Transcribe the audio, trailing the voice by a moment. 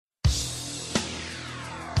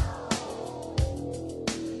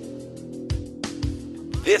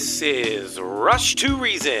This is Rush to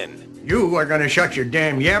Reason. You are going to shut your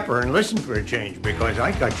damn yapper and listen for a change because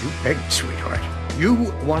I got you pegged, sweetheart.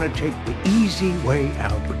 You want to take the easy way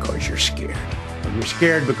out because you're scared. And you're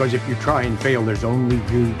scared because if you try and fail, there's only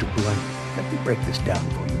you to blame. Let me break this down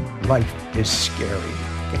for you. Life is scary.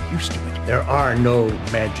 Get used to it. There are no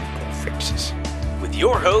magical fixes. With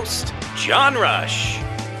your host, John Rush.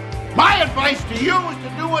 My advice to you is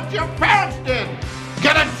to do what your parents did.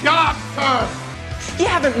 Get a job, sir. You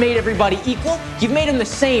haven't made everybody equal. You've made them the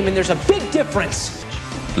same, and there's a big difference.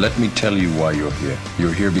 Let me tell you why you're here.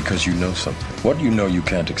 You're here because you know something. What you know you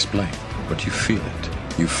can't explain, but you feel it.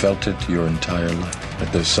 You felt it your entire life,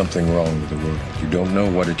 that there's something wrong with the world. You don't know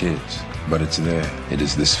what it is, but it's there. It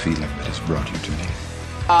is this feeling that has brought you to me.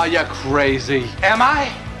 Are you crazy? Am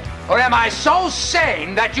I? Or am I so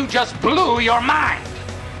sane that you just blew your mind?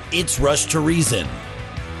 It's Rush to Reason,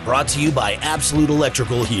 brought to you by Absolute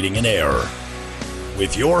Electrical Heating and Air.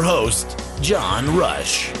 With your host, John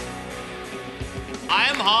Rush. I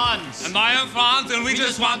am Hans. And I am Franz, and we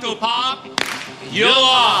just want to pop you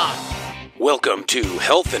off. Welcome to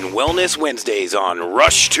Health and Wellness Wednesdays on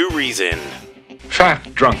Rush to Reason.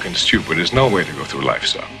 Fat, drunk, and stupid is no way to go through life,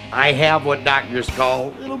 son. I have what doctors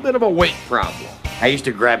call a little bit of a weight problem. I used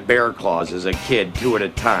to grab bear claws as a kid, 2 at a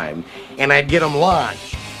time, and I'd get them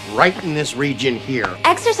lodged right in this region here.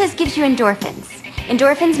 Exercise gives you endorphins.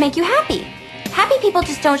 Endorphins make you happy. Happy people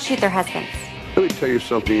just don't shoot their husbands. Let me tell you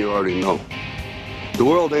something you already know. The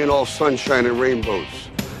world ain't all sunshine and rainbows.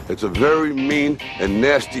 It's a very mean and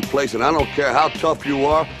nasty place, and I don't care how tough you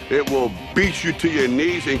are, it will beat you to your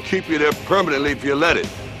knees and keep you there permanently if you let it.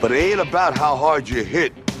 But it ain't about how hard you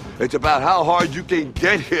hit. It's about how hard you can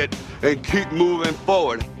get hit and keep moving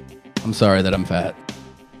forward. I'm sorry that I'm fat.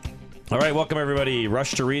 All right, welcome everybody.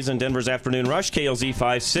 Rush to Reason, Denver's Afternoon Rush, KLZ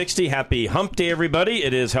 560. Happy Hump Day, everybody.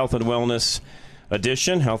 It is Health and Wellness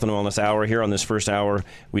Edition, Health and Wellness Hour here on this first hour.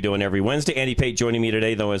 We do it every Wednesday. Andy Pate joining me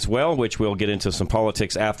today, though, as well, which we'll get into some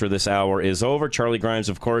politics after this hour is over. Charlie Grimes,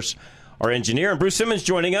 of course, our engineer, and Bruce Simmons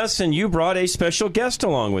joining us, and you brought a special guest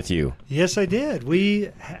along with you. Yes, I did.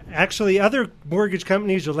 Other mortgage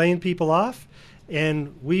companies are laying people off,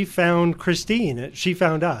 and we found Christine. She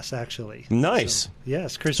found us, actually. Nice. So,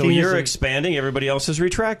 yes, Christine. So you're expanding, everybody else is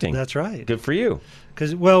retracting. That's right. Good for you.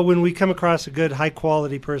 Because, when we come across a good,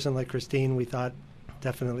 high-quality person like Christine, we thought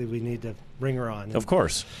definitely we need to bring her on. Of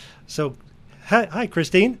course. So, hi,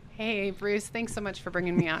 Christine. Hey, Bruce. Thanks so much for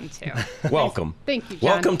bringing me on, too. Welcome. Thank you, John.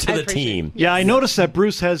 Welcome to the team. Yeah, I noticed that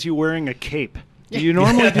Bruce has you wearing a cape. Do you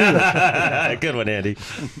normally do this? Good one, Andy.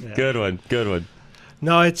 Yeah. Good one.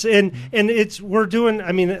 No, we're doing,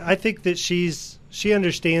 I think that she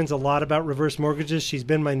understands a lot about reverse mortgages. She's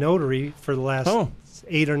been my notary for the last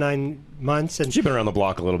 8 or 9 months. And she's been around the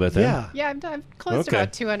block a little bit then. Yeah, I've closed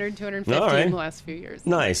about 200, 250 in the last few years.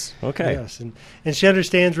 Nice. Okay. Yes, and she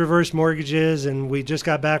understands reverse mortgages, and we just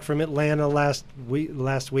got back from Atlanta last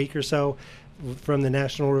week or so from the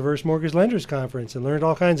National Reverse Mortgage Lenders Conference and learned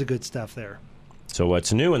all kinds of good stuff there. So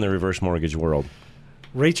what's new in the reverse mortgage world?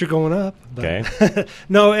 Rates are going up. Okay.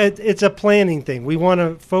 No, it's a planning thing. We want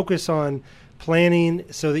to focus on planning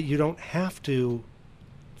so that you don't have to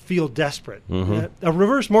feel desperate. Mm-hmm. A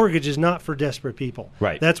reverse mortgage is not for desperate people.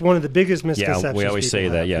 Right. That's one of the biggest misconceptions. Yeah, we always say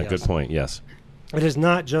that. Yeah, yes. Good point. Yes. It is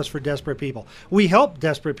not just for desperate people. We help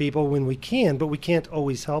desperate people when we can, but we can't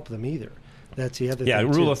always help them either. That's the other thing. Yeah,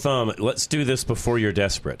 rule of thumb, let's do this before you're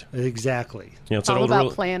desperate. Exactly. It's all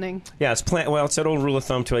about planning. Yeah, it's that old rule of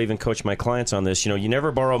thumb, too. I even coach my clients on this. You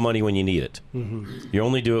never borrow money when you need it. Mm-hmm. You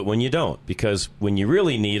only do it when you don't, because when you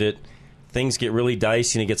really need it, things get really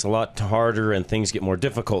dicey and it gets a lot harder and things get more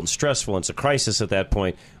difficult and stressful. And it's a crisis at that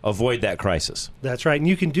point. Avoid that crisis. That's right. And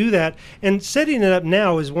you can do that. And setting it up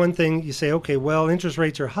now is one thing. You say, okay, well, interest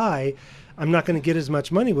rates are high. I'm not going to get as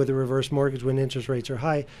much money with a reverse mortgage when interest rates are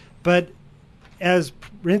high. But as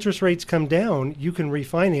interest rates come down, you can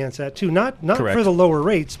refinance that too. Not for the lower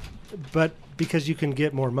rates, but because you can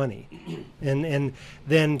get more money. And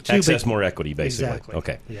then access more equity, basically. Exactly.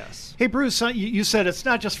 Okay. Yes. Hey, Bruce, you said it's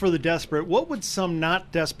not just for the desperate. What would some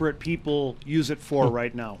not desperate people use it for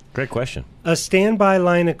right now? Great question. A standby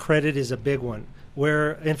line of credit is a big one.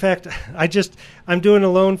 Where, in fact, I'm doing a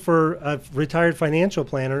loan for a retired financial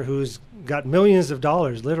planner who's got millions of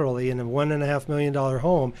dollars, literally, in a $1.5 million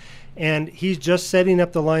home, and he's just setting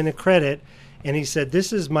up the line of credit, and he said,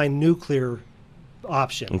 "This is my nuclear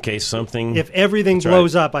option. In case something... If everything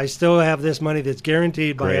blows up, I still have this money that's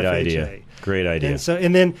guaranteed by FHA. Great idea.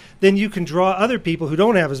 And then you can draw other people who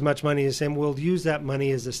don't have as much money as him will use that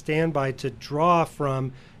money as a standby to draw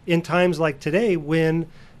from in times like today when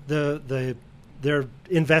their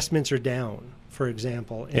investments are down. for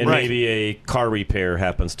example. And maybe a car repair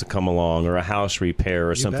happens to come along, or a house repair,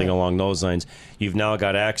 or something along those lines. You've now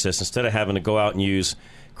got access. Instead of having to go out and use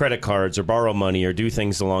credit cards or borrow money or do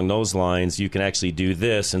things along those lines, you can actually do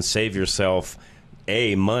this and save yourself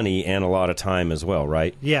money and a lot of time as well,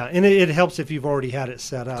 right? Yeah, and it helps if you've already had it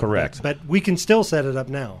set up. Correct. But we can still set it up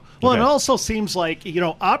now. Well, It also seems like,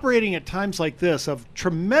 operating at times like this of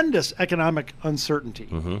tremendous economic uncertainty,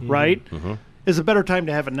 right, is a better time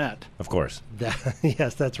to have a net. Of course.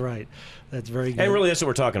 Yes, that's right. That's very good. And really, that's what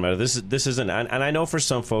we're talking about. This isn't, and I know for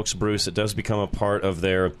some folks, Bruce, it does become a part of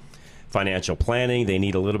their financial planning. They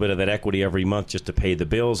need a little bit of that equity every month just to pay the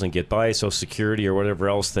bills and get by, Social Security or whatever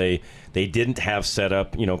else they didn't have set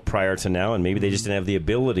up, prior to now, and maybe they just didn't have the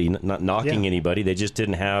ability. Not knocking anybody, they just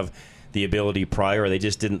didn't have the ability prior, or they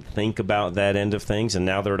just didn't think about that end of things, and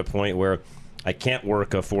now they're at a point where I can't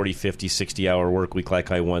work a 40, 50, 60-hour work week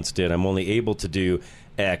like I once did. I'm only able to do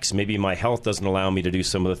X. Maybe my health doesn't allow me to do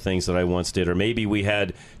some of the things that I once did. Or maybe we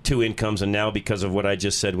had 2 incomes, and now because of what I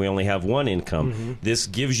just said, we only have 1 income. This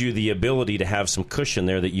gives you the ability to have some cushion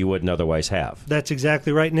there that you wouldn't otherwise have. That's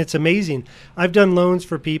exactly right, and it's amazing. I've done loans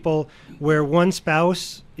for people where one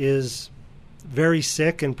spouse is very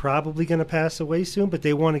sick and probably going to pass away soon, but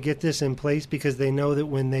they want to get this in place because they know that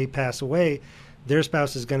when they pass away, their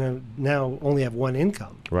spouse is going to now only have 1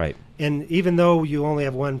 income. Right. And even though you only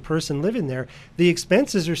have 1 person living there, the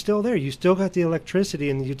expenses are still there. You still got the electricity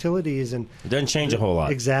and the utilities. And it doesn't change a whole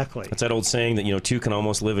lot. Exactly. It's that old saying that, 2 can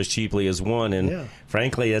almost live as cheaply as 1. And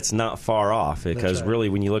frankly, it's not far off, because really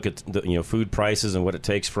when you look at the, food prices and what it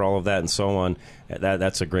takes for all of that and so on,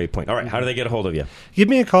 that's a great point. All right, how do they get a hold of you? Give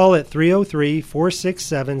me a call at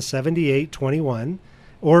 303-467-7821.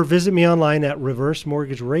 Or visit me online at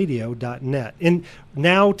reversemortgageradio.net. And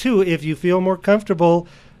now, too, if you feel more comfortable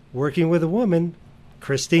working with a woman,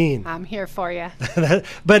 Christine. I'm here for you.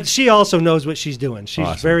 But she also knows what she's doing.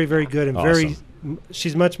 She's very, very good and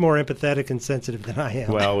she's much more empathetic and sensitive than I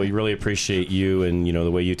am. Well, we really appreciate you and,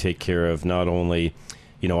 the way you take care of not only,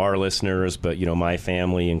 our listeners, but, my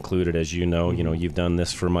family included. As you know, you've done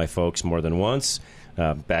this for my folks more than once.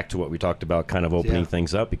 Back to what we talked about, kind of opening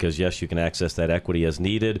things up, because yes, you can access that equity as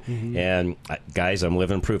needed. And guys, I'm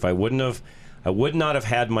living proof. I would not have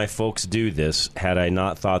had my folks do this had I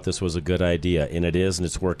not thought this was a good idea, and it is, and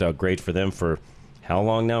it's worked out great for them for how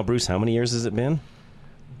long now, Bruce? How many years has it been?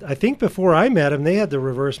 I think before I met them, they had the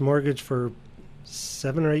reverse mortgage for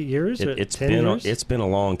 7 or 8 years. It's 10 been years? It's been a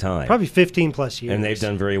long time, probably 15 plus years, and they've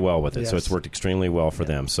done very well with it. Yes. So it's worked extremely well for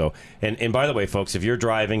them. So, and by the way, folks, if you're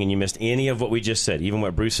driving and you missed any of what we just said, even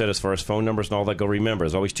what Bruce said as far as phone numbers and all that go, remember,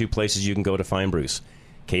 there's always 2 places you can go to find Bruce.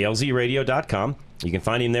 KLZradio.com. You can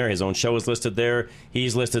find him there. His own show is listed there.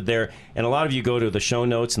 He's listed there. And a lot of you go to the show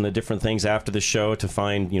notes and the different things after the show to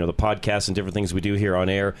find, the podcasts and different things we do here on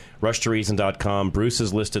air. RushToReason.com. Bruce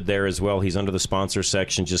is listed there as well. He's under the sponsor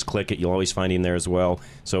section. Just click it. You'll always find him there as well.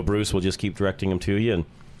 So Bruce will just keep directing him to you. And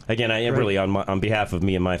again, I really, on behalf of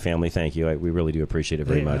me and my family, thank you. We really do appreciate it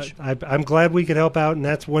very much. I'm glad we could help out, and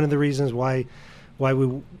that's one of the reasons why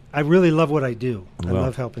I really love what I do. I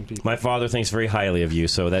love helping people. My father thinks very highly of you,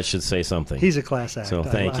 so that should say something. He's a class act. So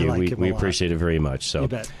thank you. We appreciate it very much. So, you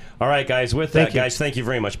bet. All right, guys. Thank you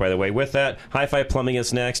very much, by the way. With that, Hi-Fi Plumbing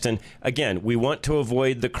is next. And again, we want to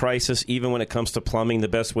avoid the crisis even when it comes to plumbing. The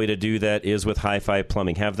best way to do that is with Hi-Fi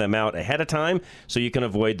Plumbing. Have them out ahead of time so you can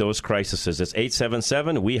avoid those crises. It's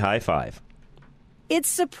 877-WE-HIGH-5. It's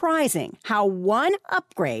surprising how one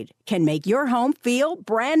upgrade can make your home feel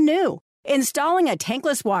brand new. Installing a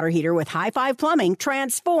tankless water heater with Hi-Fi Plumbing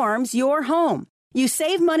transforms your home. You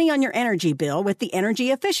save money on your energy bill with the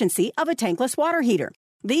energy efficiency of a tankless water heater.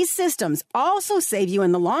 These systems also save you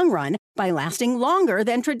in the long run by lasting longer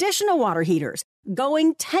than traditional water heaters.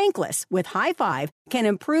 Going tankless with Hi-Fi can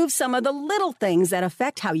improve some of the little things that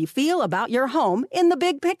affect how you feel about your home in the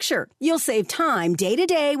big picture. You'll save time day to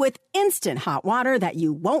day with instant hot water that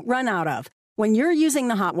you won't run out of. When you're using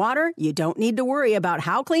the hot water, you don't need to worry about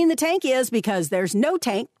how clean the tank is because there's no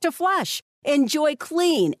tank to flush. Enjoy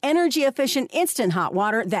clean, energy-efficient instant hot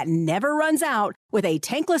water that never runs out with a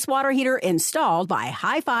tankless water heater installed by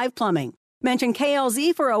Hi-Fi Plumbing. Mention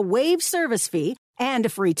KLZ for a waived service fee and a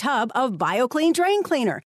free tub of BioClean Drain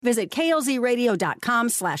Cleaner. Visit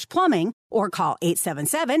klzradio.com/plumbing or call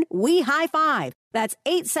 877-WE-HIGH-5. That's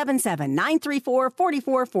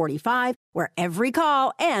 877-934-4445, where every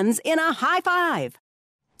call ends in a high five.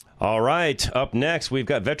 All right. Up next, we've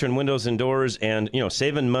got Veteran Windows and Doors and,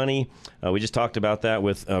 saving money. We just talked about that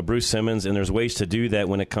with Bruce Simmons, and there's ways to do that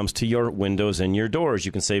when it comes to your windows and your doors.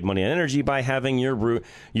 You can save money on energy by having your room,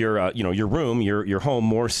 your home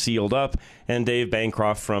more sealed up. And Dave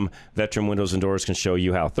Bancroft from Veteran Windows and Doors can show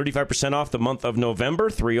you how. 35% off the month of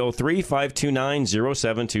November,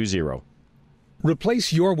 303-529-0720.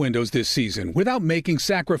 Replace your windows this season without making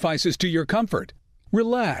sacrifices to your comfort.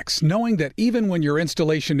 Relax, knowing that even when your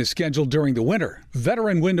installation is scheduled during the winter,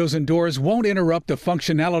 Veteran Windows and Doors won't interrupt the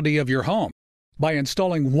functionality of your home. By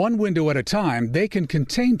installing one window at a time, they can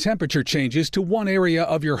contain temperature changes to one area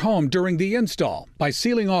of your home during the install by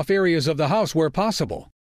sealing off areas of the house where possible.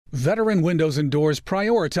 Veteran Windows and Doors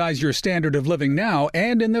prioritize your standard of living now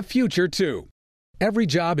and in the future, too. Every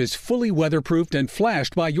job is fully weatherproofed and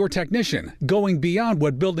flashed by your technician, going beyond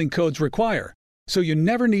what building codes require. So you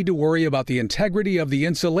never need to worry about the integrity of the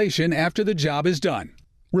insulation after the job is done.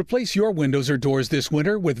 Replace your windows or doors this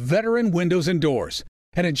winter with Veteran Windows and Doors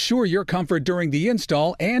and ensure your comfort during the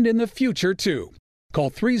install and in the future, too.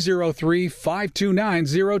 Call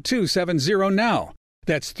 303-529-0270 now.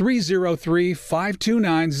 That's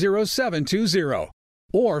 303-529-0720.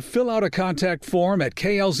 Or fill out a contact form at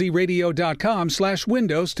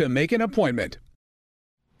klzradio.com/windows to make an appointment.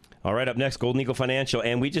 All right, up next, Golden Eagle Financial,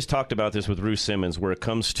 and we just talked about this with Bruce Simmons, where it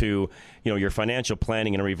comes to, your financial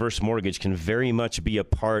planning, and a reverse mortgage can very much be a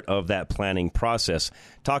part of that planning process.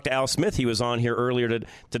 Talk to Al Smith. He was on here earlier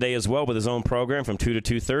today as well with his own program from 2 to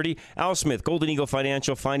 2:30. Al Smith, Golden Eagle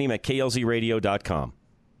Financial. Find him at klzradio.com.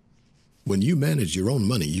 When you manage your own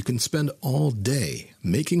money, you can spend all day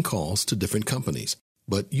making calls to different companies,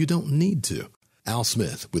 but you don't need to. Al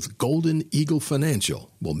Smith with Golden Eagle Financial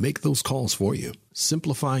will make those calls for you,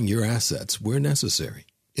 simplifying your assets where necessary.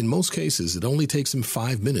 In most cases, it only takes him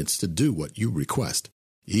 5 minutes to do what you request,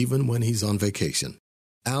 even when he's on vacation.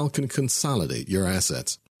 Al can consolidate your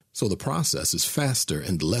assets, so the process is faster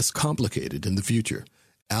and less complicated in the future.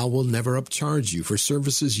 Al will never upcharge you for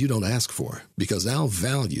services you don't ask for, because Al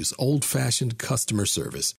values old-fashioned customer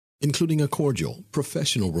service, including a cordial,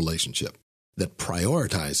 professional relationship that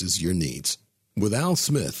prioritizes your needs. With Al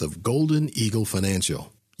Smith of Golden Eagle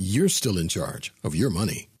Financial, you're still in charge of your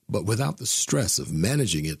money, but without the stress of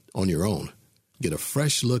managing it on your own. Get a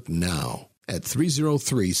fresh look now at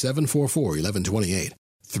 303-744-1128,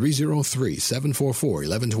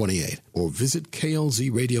 303-744-1128, or visit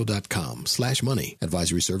klzradio.com/money.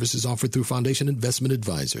 Advisory services offered through Foundation Investment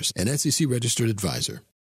Advisors, an SEC-registered advisor.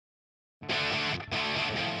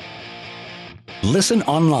 Listen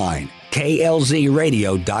online,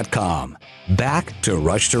 klzradio.com. Back to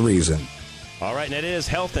Rush to Reason. All right, and it is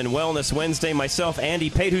Health and Wellness Wednesday. Myself, Andy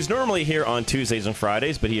Pate, who's normally here on Tuesdays and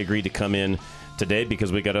Fridays, but he agreed to come in today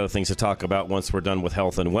because we got other things to talk about once we're done with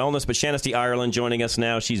health and wellness. But Shanesty Ireland joining us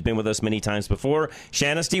now. She's been with us many times before.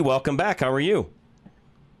 Shanesty, welcome back. How are you?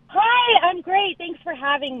 Hi, I'm great. Thanks for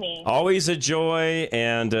having me. Always a joy.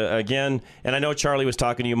 And again, and I know Charlie was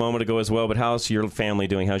talking to you a moment ago as well, but how's your family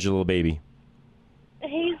doing? How's your little baby?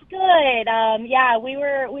 He's good. We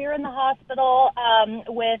were in the hospital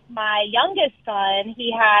with my youngest son.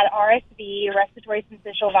 He had RSV, respiratory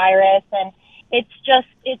syncytial virus, and it's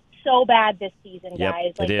so bad this season,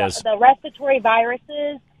 guys. It is. The respiratory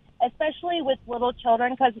viruses, especially with little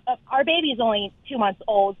children, because our baby's only 2 months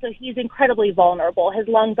old, so he's incredibly vulnerable. His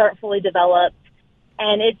lungs aren't fully developed,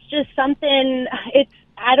 and it's just something.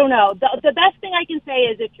 I don't know. The best thing I can say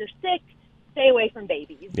is if you're sick, stay away from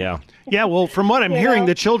babies. Yeah. Yeah, well, from what I'm hearing,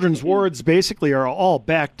 the children's wards basically are all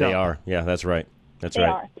backed up. They are. Yeah, that's right. That's They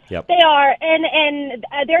right. are. Yep. They are, and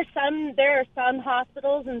there are some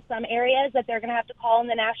hospitals in some areas that they're going to have to call in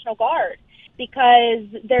the National Guard because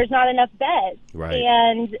there's not enough beds. Right.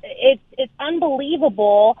 And it's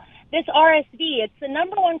unbelievable. This RSV, it's the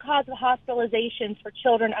number one cause of hospitalizations for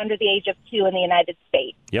children under the age of 2 in the United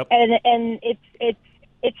States. Yep. And it's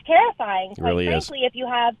terrifying. It really frankly, if you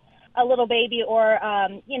have a little baby or,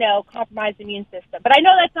 compromised immune system. But I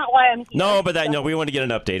know that's not why I'm here. No, but we want to get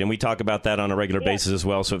an update, and we talk about that on a regular basis as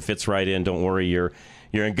well, so it fits right in. Don't worry, you're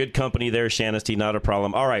in good company there, Shanesty, not a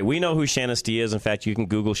problem. All right, we know who Shanesty is. In fact, you can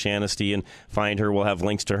Google Shanesty and find her. We'll have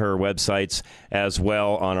links to her websites as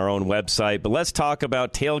well on our own website. But let's talk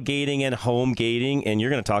about tailgating and home gating, and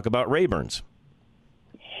you're going to talk about Rayburn's.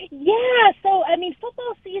 Yeah, so,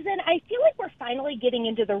 football season, I feel like we're finally getting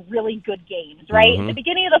into the really good games, right? Mm-hmm. At the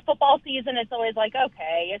beginning of the football season, it's always like,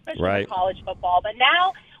 okay, especially Right. for college football. But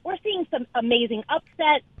now we're seeing some amazing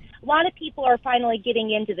upsets. A lot of people are finally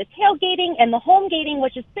getting into the tailgating and the home gating,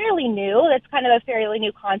 which is fairly new. That's kind of a fairly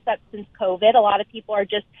new concept since COVID. A lot of people are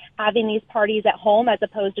just having these parties at home as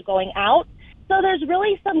opposed to going out. So there's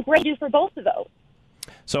really some great do for both of those.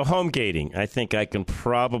 So home gating, I think I can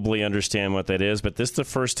probably understand what that is, but this is the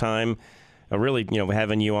first time really,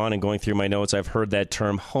 having you on and going through my notes, I've heard that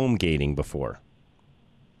term home gating before.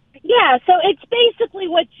 Yeah, so it's basically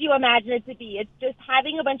what you imagine it to be. It's just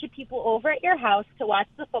having a bunch of people over at your house to watch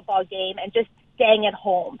the football game and just staying at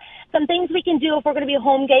home. Some things we can do if we're going to be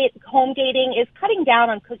home gating is cutting down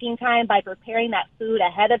on cooking time by preparing that food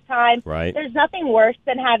ahead of time. Right. There's nothing worse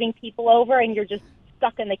than having people over and you're just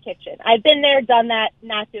stuck in the kitchen. I've been there, done that,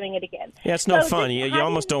 not doing it again. Yeah, it's no fun. You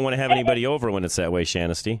almost don't want to have anybody over when it's that way,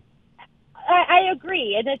 Shanesty. I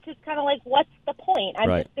agree, and it's just kind of like, what's the point? I'm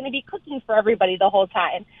just going to be cooking for everybody the whole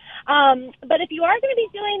time. But if you are going to be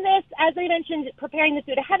doing this, as I mentioned, preparing the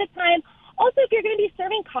food ahead of time, also if you're going to be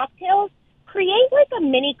serving cocktails, create like a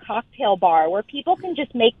mini cocktail bar where people can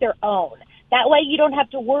just make their own. That way you don't have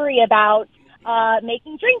to worry about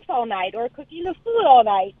making drinks all night or cooking the food all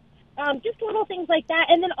night. Just little things like that.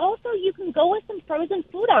 And then also you can go with some frozen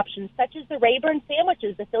food options, such as the Rayburn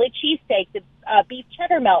sandwiches, the Philly cheesesteak, the beef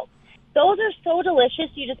cheddar melt. Those are so delicious.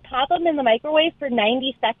 You just pop them in the microwave for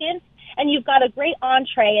 90 seconds, and you've got a great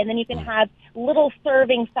entree, and then you can have little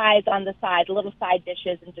serving sides on the side, little side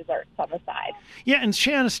dishes and desserts on the side. Yeah, and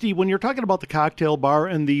Shanesty, when you're talking about the cocktail bar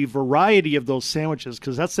and the variety of those sandwiches,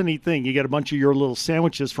 because that's the neat thing, you get a bunch of your little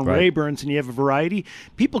sandwiches from Rayburn's and you have a variety,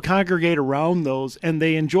 people congregate around those, and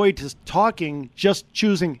they enjoy just talking, just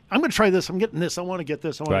choosing, I'm going to try this, I'm getting this, I want to get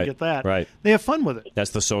this, I want to get that. Right. They have fun with it.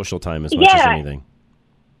 That's the social time as much as anything.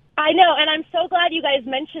 I know, and I'm so glad you guys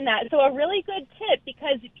mentioned that. So a really good tip,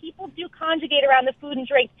 because people do conjugate around the food and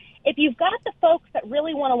drinks. If you've got the folks that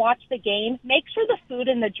really want to watch the game, make sure the food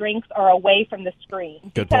and the drinks are away from the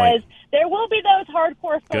screen. Good because point. there will be those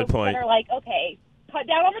hardcore Good folks point. that are like, okay, cut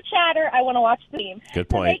down on the chatter, I want to watch the game. Good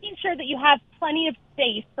So point. making sure that you have plenty of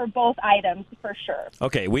space for both items, for sure.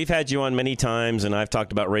 Okay, we've had you on many times, and I've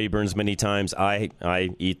talked about Rayburn's many times. I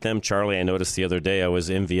eat them. Charlie, I noticed the other day, I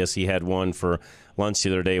was envious. He had one for lunch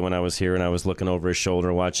the other day when I was here, and I was looking over his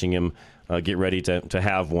shoulder watching him get ready to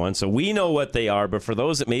have one. So we know what they are, but for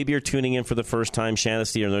those that maybe are tuning in for the first time,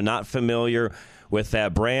 Shanesty, and they're not familiar with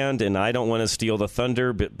that brand, and I don't want to steal the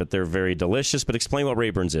thunder, but they're very delicious. But explain what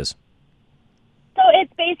Rayburn's is. So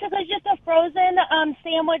it's basically just a frozen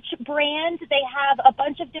sandwich brand. They have a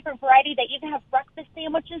bunch of different variety. They even have breakfast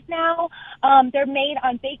sandwiches now. They're made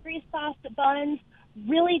on bakery sauce buns.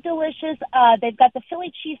 Really delicious. They've got the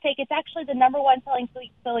Philly cheesesteak. It's actually the number one selling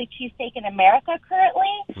Philly cheesesteak in America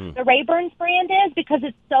currently. The Rayburn's brand is, because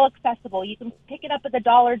it's so accessible. You can pick it up at the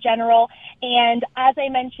Dollar General, and as I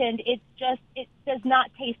mentioned, it does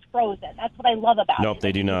not taste frozen. That's what I love about it. Nope,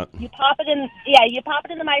 they do not. You pop it in, you pop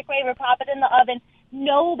it in the microwave or pop it in the oven.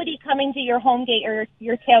 Nobody coming to your home gate or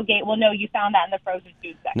your tailgate will know you found that in the frozen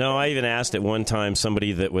food section. No, I even asked at one time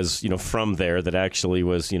somebody that was, from there, that actually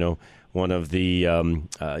was, one of the,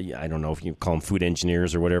 I don't know if you call them food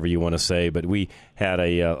engineers or whatever you want to say, but we had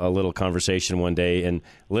a little conversation one day, and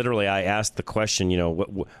literally I asked the question,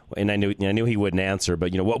 and I knew he wouldn't answer,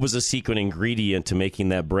 but what was the secret ingredient to making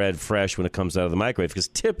that bread fresh when it comes out of the microwave? Because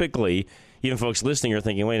typically, even folks listening are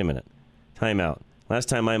thinking, wait a minute, time out. Last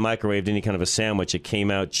time I microwaved any kind of a sandwich, it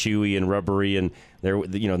came out chewy and rubbery, and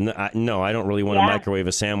no, I don't really want to microwave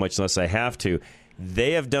a sandwich unless I have to.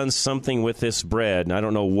 They have done something with this bread, and I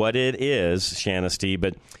don't know what it is, Shanesty,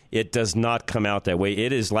 but it does not come out that way.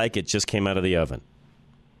 It is like it just came out of the oven.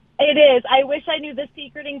 It is. I wish I knew the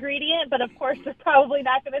secret ingredient, but of course they're probably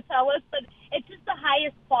not going to tell us. But it's just the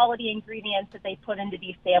highest quality ingredients that they put into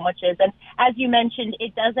these sandwiches. And as you mentioned,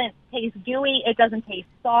 it doesn't taste gooey. It doesn't taste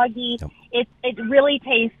soggy. Nope. It really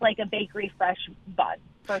tastes like a bakery fresh bun.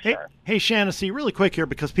 For sure. Hey, Shanesty, really quick here,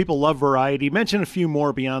 because people love variety. Mention a few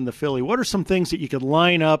more beyond the Philly. What are some things that you could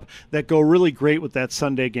line up that go really great with that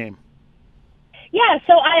Sunday game? Yeah,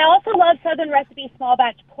 so I also love Southern Recipe small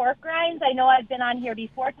batch pork rinds. I know I've been on here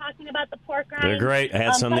before talking about the pork rinds. They're great. I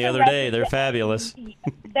had some the other day. They're fabulous.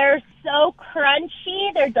 They're so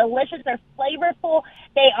crunchy. They're delicious. They're flavorful.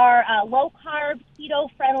 They are low-carb,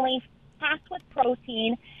 keto-friendly, packed with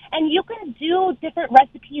protein. And you can do different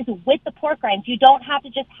recipes with the pork rinds. You don't have to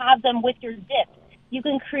just have them with your dip. You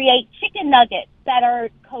can create chicken nuggets that are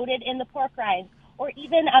coated in the pork rinds, or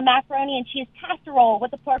even a macaroni and cheese casserole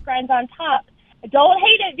with the pork rinds on top. Don't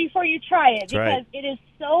hate it before you try it, because it is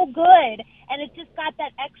so good, and it's just got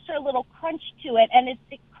that extra little crunch to it, and it's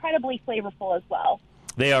incredibly flavorful as well.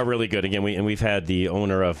 They are really good. Again, we've had the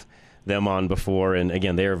owner of them on before, and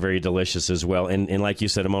again, they are very delicious as well. And like you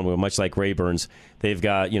said a moment ago, much like Rayburn's, they've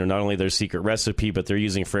got, not only their secret recipe, but they're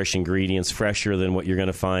using fresh ingredients, fresher than what you're going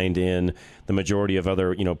to find in the majority of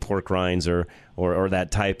other, pork rinds or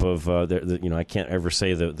that type of, I can't ever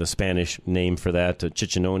say the Spanish name for that,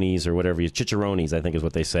 chicharrones or whatever. Chicharrones, I think is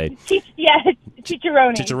what they say.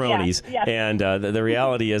 Chicharrones. Chicharrones. Yeah. And the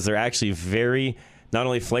reality is they're actually very... not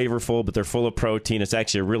only flavorful, but they're full of protein. It's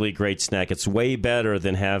actually a really great snack. It's way better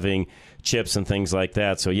than having chips and things like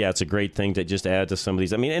that. So, yeah, it's a great thing to just add to some of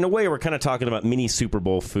these. I mean, in a way, we're kind of talking about mini Super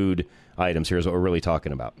Bowl food items here is what we're really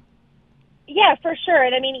talking about. Yeah, for sure.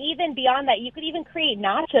 And I mean, even beyond that, you could even create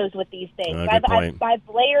nachos with these things. I've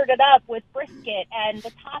layered it up with brisket and the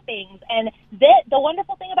toppings. And the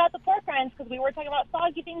wonderful thing about the pork rinds, because we were talking about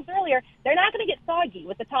soggy things earlier, they're not going to get soggy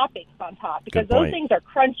with the toppings on top because those things are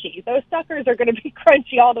crunchy. Those suckers are going to be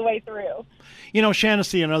crunchy all the way through.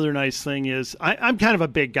 Shaughnessy, another nice thing is I'm kind of a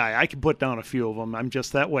big guy. I can put down a few of them. I'm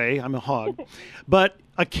just that way. I'm a hog. But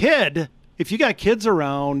a kid, if you got kids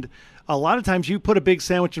around, a lot of times you put a big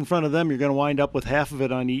sandwich in front of them, you're going to wind up with half of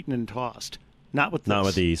it uneaten and tossed. Not with this. Not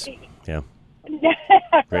with these. Yeah.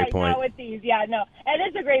 Great point. Not with these. Yeah, no. It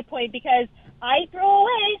is a great point because I throw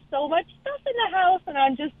away so much stuff in the house, and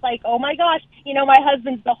I'm just like, oh, my gosh. My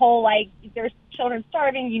husband's the whole, there's children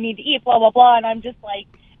starving, you need to eat, blah, blah, blah. And I'm just like,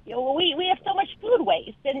 we have so much food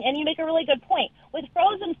waste. And you make a really good point. With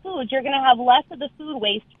frozen foods, you're going to have less of the food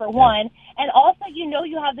waste, for one. And also,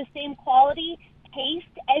 you have the same quality taste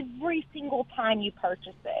every single time you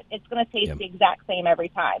purchase it. It's going to taste the exact same every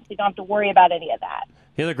time, so you don't have to worry about any of that.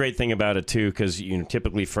 The other great thing about it, too, because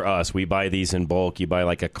typically for us, we buy these in bulk. You buy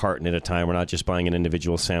like a carton at a time. We're not just buying an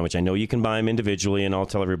individual sandwich. I know you can buy them individually, and I'll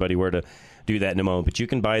tell everybody where to do that in a moment. But you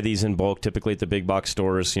can buy these in bulk, typically at the big box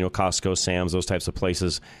stores, Costco, Sam's, those types of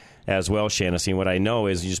places as well, Shaughnessy. And what I know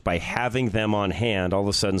is just by having them on hand, all of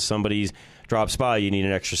a sudden somebody drops by, you need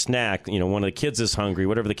an extra snack, one of the kids is hungry,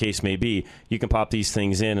 whatever the case may be, you can pop these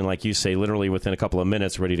things in and, like you say, literally within a couple of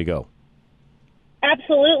minutes, ready to go.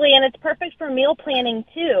 Absolutely, and it's perfect for meal planning,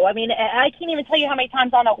 too. I mean, I can't even tell you how many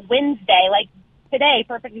times on a Wednesday, like today,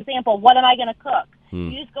 perfect example, what am I going to cook?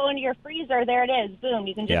 You just go into your freezer, there it is, boom.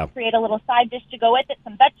 You can just create a little side dish to go with it,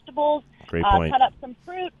 some vegetables, cut up some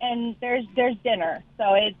fruit, and there's dinner.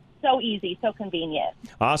 So it's so easy, so convenient.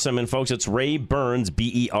 Awesome. And, folks, it's Rayburns,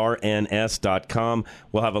 BERNS.com.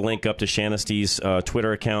 We'll have a link up to Shaughnessy's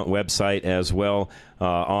Twitter account, website as well,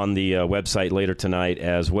 on the website later tonight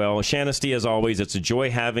as well. Shaughnessy, as always, it's a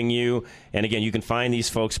joy having you. And, again, you can find these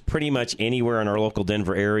folks pretty much anywhere in our local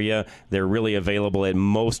Denver area. They're really available at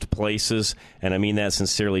most places, and I mean that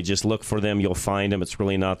sincerely. Just look for them. You'll find them. It's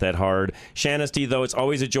really not that hard. Shaughnessy, though, it's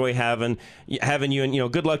always a joy having you,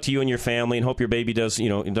 and, good luck to you and your family, and hope your baby does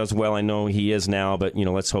well. I know he is now, but,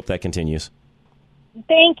 let's hope that continues.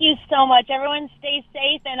 Thank you so much. Everyone stay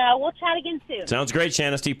safe, and we'll chat again soon. Sounds great,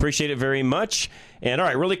 Shaughnessy. Appreciate it very much. And, all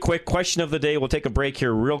right, really quick, question of the day. We'll take a break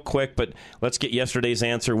here real quick, but let's get yesterday's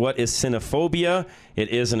answer. What is cynophobia? It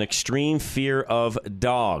is an extreme fear of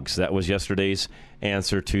dogs. That was yesterday's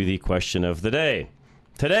answer to the question of the day.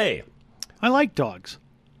 Today. I like dogs.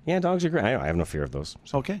 Yeah, dogs are great. I have no fear of those.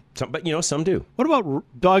 Okay. But, some do. What about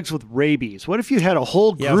dogs with rabies? What if you had a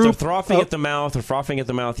whole group? Yeah, if they're frothing at the mouth or frothing at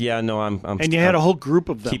the mouth, and you had a whole group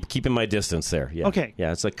of them. Keeping my distance there. Yeah. Okay.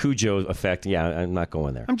 Yeah, it's like Cujo effect. Yeah, I'm not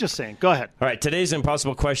going there. I'm just saying. Go ahead. All right, today's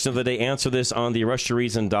impossible question of the day. Answer this on the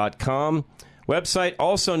RushToReason.com website,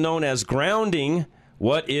 also known as grounding.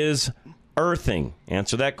 What is earthing?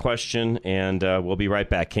 Answer that question, and we'll be right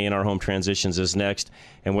back. K&R Home Transitions is next.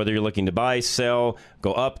 And whether you're looking to buy, sell,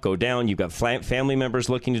 go up, go down, you've got family members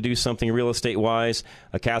looking to do something real estate-wise,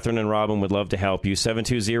 Catherine and Robin would love to help you.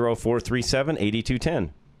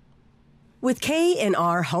 720-437-8210. With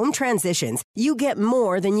K&R Home Transitions, you get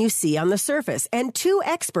more than you see on the surface and 2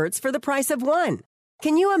 experts for the price of 1.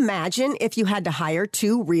 Can you imagine if you had to hire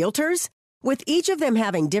 2 realtors? With each of them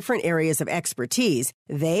having different areas of expertise,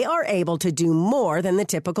 they are able to do more than the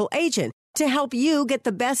typical agent to help you get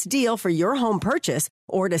the best deal for your home purchase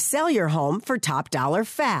or to sell your home for top dollar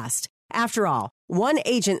fast. After all, one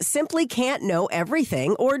agent simply can't know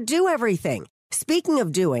everything or do everything. Speaking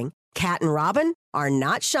of doing, Kat and Robin are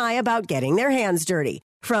not shy about getting their hands dirty.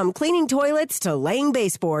 From cleaning toilets to laying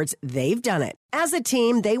baseboards, they've done it. As a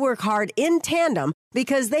team, they work hard in tandem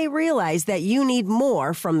because they realize that you need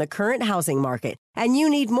more from the current housing market and you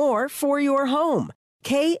need more for your home.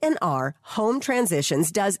 K&R Home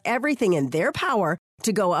Transitions does everything in their power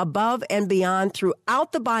to go above and beyond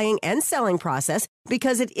throughout the buying and selling process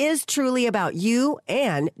because it is truly about you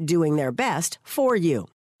and doing their best for you.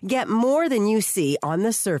 Get more than you see on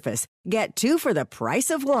the surface. Get 2 for the price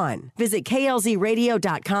of 1. Visit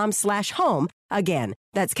klzradio.com/home. Again,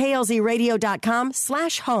 that's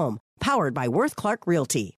klzradio.com/home. Powered by Worth Clark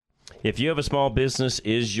Realty. If you have a small business,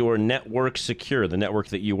 is your network secure? The network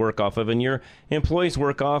that you work off of and your employees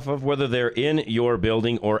work off of, whether they're in your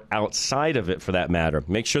building or outside of it for that matter.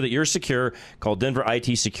 Make sure that you're secure. Call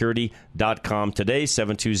DenverITSecurity.com today,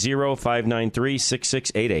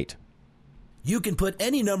 720-593-6688. You can put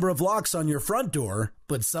any number of locks on your front door,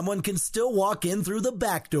 but someone can still walk in through the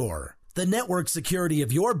back door. The network security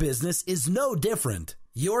of your business is no different.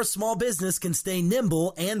 Your small business can stay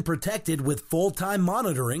nimble and protected with full-time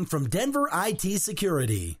monitoring from Denver IT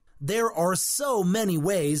Security. There are so many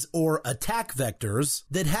ways or attack vectors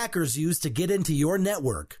that hackers use to get into your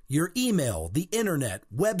network, your email, the internet,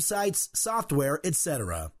 websites, software,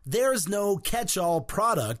 etc. There's no catch-all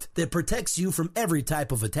product that protects you from every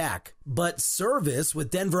type of attack. But service with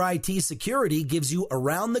Denver IT Security gives you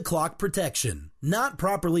around-the-clock protection. Not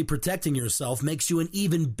properly protecting yourself makes you an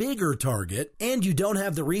even bigger target, and you don't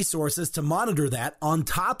have the resources to monitor that on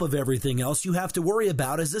top of everything else you have to worry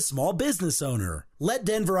about as a small business owner. Let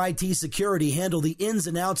Denver IT Security handle the ins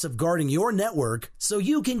and outs of guarding your network so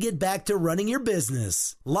you can get back to running your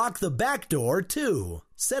business. Lock the back door, too.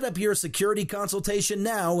 Set up your security consultation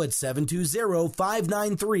now at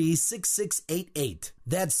 720-593-6688.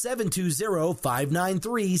 That's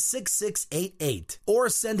 720-593-6688. Or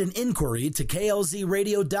send an inquiry to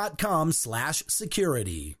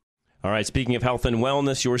klzradio.com/security. All right, speaking of health and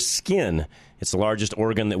wellness, your skin. It's the largest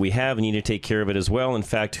organ that we have, and you need to take care of it as well. In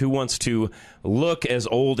fact, who wants to look as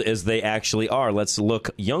old as they actually are? Let's look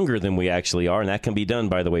younger than we actually are, and that can be done,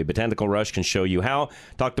 by the way. Botanical Rush can show you how.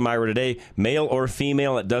 Talk to Myra today. Male or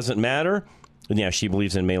female, it doesn't matter. And yeah, she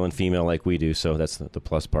believes in male and female like we do, so that's the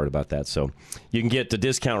plus part about that. So you can get the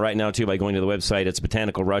discount right now, too, by going to the website. It's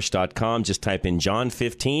botanicalrush.com. Just type in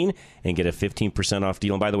John15 and get a 15% off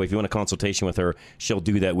deal. And by the way, if you want a consultation with her, she'll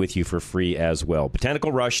do that with you for free as well.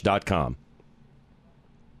 Botanicalrush.com.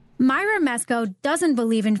 Myra Mesko doesn't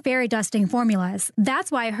believe in fairy dusting formulas.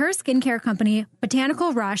 That's why her skincare company,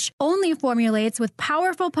 Botanical Rush, only formulates with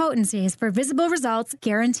powerful potencies for visible results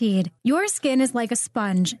guaranteed. Your skin is like a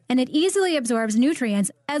sponge, and it easily absorbs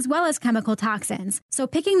nutrients as well as chemical toxins. So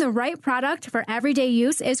picking the right product for everyday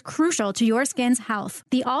use is crucial to your skin's health.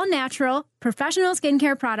 The all-natural, professional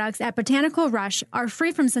skincare products at Botanical Rush are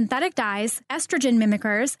free from synthetic dyes, estrogen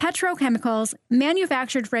mimickers, petrochemicals,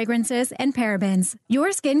 manufactured fragrances, and parabens. Your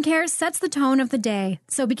skincare sets the tone of the day,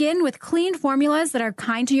 so begin with clean formulas that are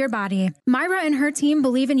kind to your body. Myra and her team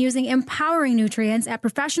believe in using empowering nutrients at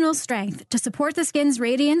professional strength to support the skin's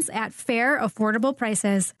radiance at fair, affordable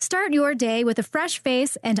prices. Start your day with a fresh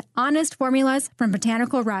face and honest formulas from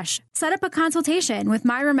Botanical Rush. Set up a consultation with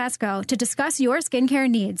Myra Mesko to discuss your skincare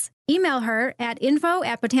needs. Email her at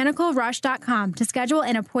info@botanicalrush.com to schedule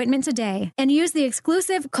an appointment today and use the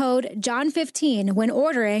exclusive code JOHN15 when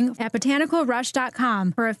ordering at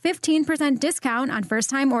botanicalrush.com for a 15% discount on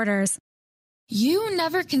first-time orders. You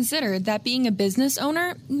never considered that being a business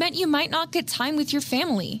owner meant you might not get time with your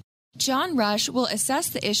family. John Rush will assess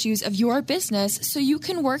the issues of your business so you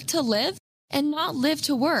can work to live and not live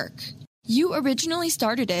to work. You originally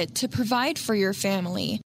started it to provide for your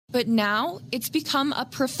family, but now it's become a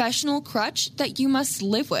professional crutch that you must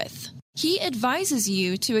live with. He advises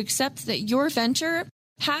you to accept that your venture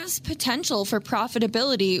has potential for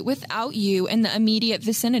profitability without you in the immediate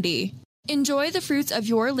vicinity. Enjoy the fruits of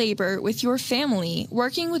your labor with your family,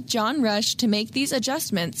 working with John Rush to make these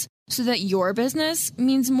adjustments so that your business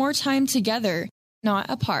means more time together, not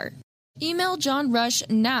apart. Email John Rush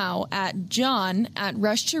now at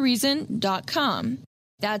john@rushtoreason.com.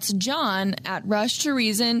 That's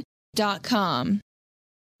john@rushtoreason.com.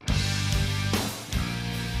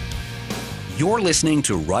 You're listening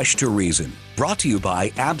to Rush to Reason, brought to you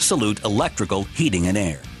by Absolute Electrical Heating and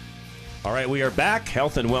Air. All right, we are back.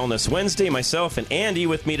 Health and Wellness Wednesday. Myself and Andy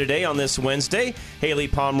with me today on this Wednesday. Haley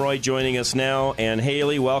Pomeroy joining us now. And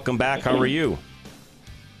Haley, welcome back. How are you?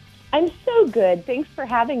 I'm so good. Thanks for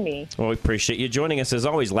having me. Well, we appreciate you joining us. As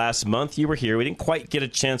always, last month you were here. We didn't quite get a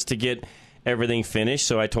chance to get everything finished,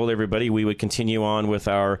 so I told everybody we would continue on with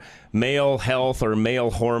our male health or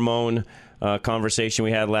male hormone conversation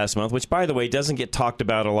we had last month, which, by the way, doesn't get talked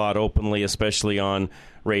about a lot openly, especially on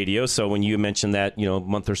radio. So when you mentioned that, a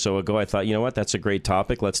month or so ago, I thought, you know what, that's a great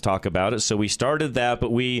topic. Let's talk about it. So we started that,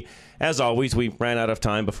 but we, as always, we ran out of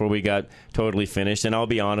time before we got totally finished. And I'll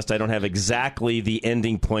be honest, I don't have exactly the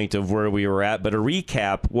ending point of where we were at, but a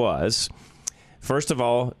recap was, first of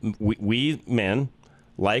all, we men,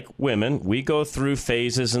 like women, we go through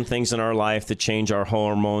phases and things in our life that change our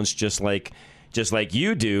hormones, just like just like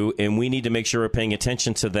you do, and we need to make sure we're paying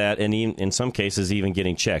attention to that, and in some cases even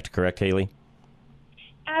getting checked. Correct, Haley?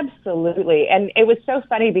 Absolutely. And it was so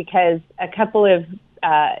funny because a couple of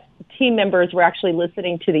team members were actually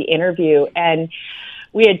listening to the interview, and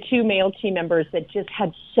we had 2 male team members that just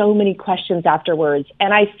had so many questions afterwards.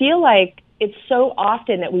 And I feel like it's so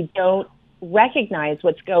often that we don't recognize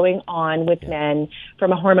what's going on with men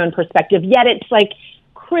from a hormone perspective, yet it's like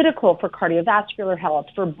critical for cardiovascular health,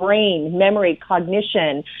 for brain, memory,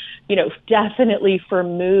 cognition, definitely for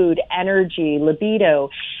mood, energy, libido.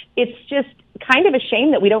 It's just kind of a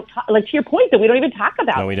shame that we don't talk, like to your point, that we don't even talk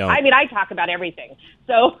about. No, we don't. I mean, I talk about everything.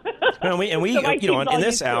 So, in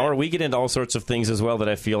this hour, we get into all sorts of things as well that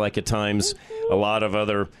I feel like at times a lot of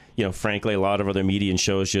other, frankly, a lot of other media and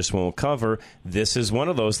shows just won't cover. This is one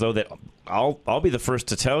of those, though, that I'll be the first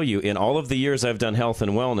to tell you. In all of the years I've done health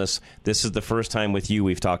and wellness, this is the first time with you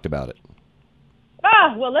we've talked about it.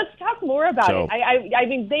 Well, let's talk more about it. I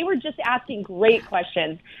mean, they were just asking great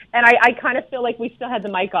questions, and I kind of feel like we still had the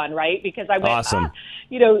mic on, right? Because I went, awesome.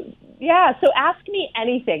 So ask me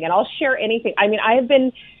anything, and I'll share anything. I mean, I have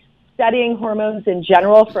been studying hormones in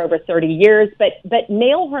general for over 30 years, but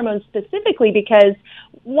male hormones specifically because,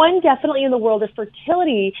 one, definitely in the world of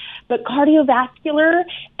fertility, but cardiovascular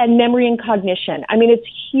and memory and cognition. I mean, it's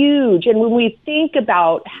huge. And when we think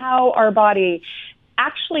about how our body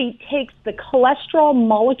actually takes the cholesterol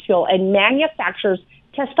molecule and manufactures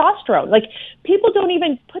testosterone. Like, people don't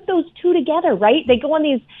even put those two together, right? They go on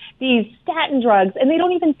these statin drugs, and they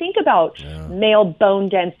don't even think about male bone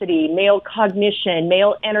density, male cognition,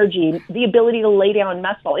 male energy, the ability to lay down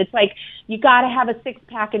muscle. It's like you got to have a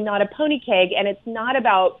six-pack and not a pony keg, and it's not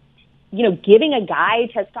about giving a guy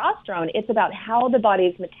testosterone. It's about how the body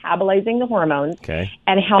is metabolizing the hormones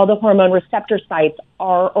and how the hormone receptor sites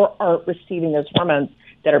are or aren't receiving those hormones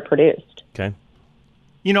that are produced. Okay.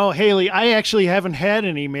 Haley, I actually haven't had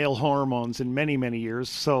any male hormones in many, many years.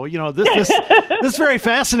 So, this is very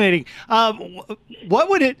fascinating. What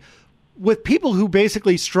would it, with people who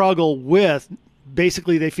basically struggle with, they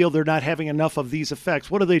feel they're not having enough of these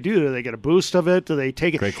effects, what do? Do they get a boost of it? Do they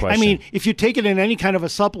take it? Great question. I mean, if you take it in any kind of a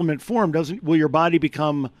supplement form, will your body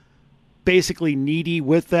become basically needy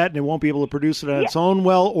with that and it won't be able to produce it on its own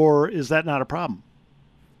well, or is that not a problem?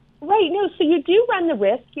 Right. No, so you do run the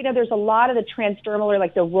risk. There's a lot of the transdermal, or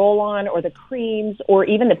like the roll-on or the creams or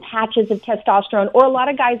even the patches of testosterone, or a lot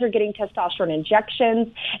of guys are getting testosterone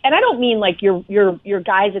injections. And I don't mean like your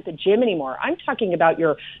guys at the gym anymore. I'm talking about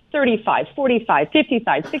your 35, 45,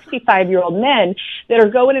 55, 65-year-old men that are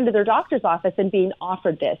going into their doctor's office and being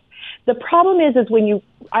offered this. The problem is when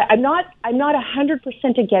I'm not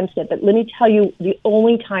 100% against it, but let me tell you, the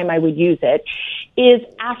only time I would use it is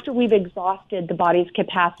after we've exhausted the body's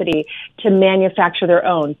capacity to manufacture their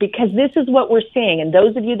own, because this is what we're seeing. And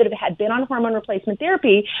those of you that have been on hormone replacement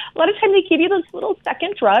therapy, a lot of times they give you this little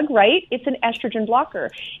second drug, right? It's an estrogen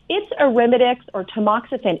blocker. It's Arimidex or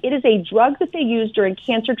tamoxifen. It is a drug that they use during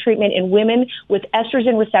cancer treatment in women with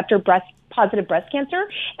estrogen receptor positive breast cancer,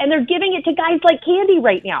 and they're giving it to guys like candy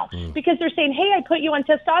right now because they're saying, hey, I put you on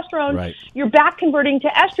testosterone, right. You're back converting to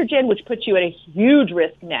estrogen, which puts you at a huge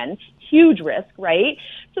risk, men, huge risk, right?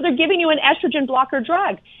 So they're giving you an estrogen blocker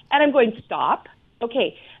drug, and I'm going, stop.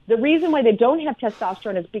 Okay, the reason why they don't have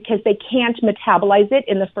testosterone is because they can't metabolize it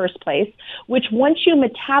in the first place, which once you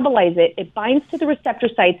metabolize it, it binds to the receptor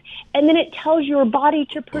sites, and then it tells your body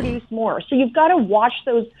to produce more. So you've got to watch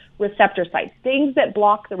those receptor sites, things that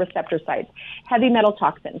block the receptor sites, heavy metal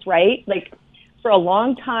toxins, right? Like, for a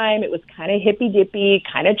long time, it was kind of hippy-dippy,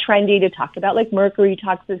 kind of trendy to talk about like mercury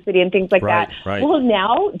toxicity and things like that. Right. Well,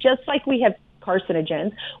 now, just like we have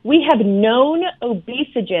carcinogens, we have known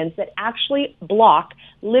obesogens that actually block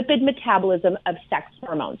lipid metabolism of sex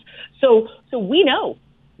hormones. So we know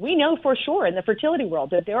for sure in the fertility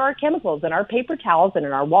world that there are chemicals in our paper towels and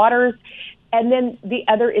in our waters. And then the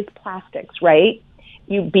other is plastics, right?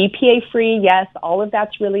 You BPA free, yes, all of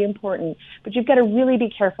that's really important, but you've got to really be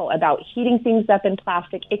careful about heating things up in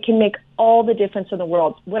plastic. It can make all the difference in the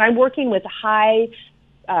world. When I'm working with high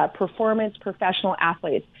performance professional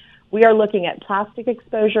athletes, we are looking at plastic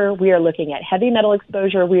exposure, we are looking at heavy metal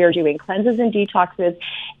exposure, we are doing cleanses and detoxes,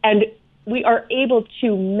 and we are able to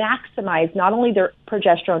maximize not only their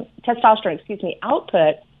testosterone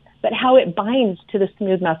output, but how it binds to the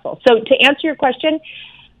smooth muscle. So to answer your question,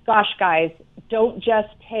 gosh, guys, don't just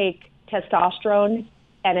take testosterone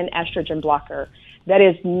and an estrogen blocker. That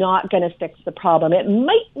is not going to fix the problem. It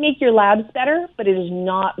might make your labs better, but it is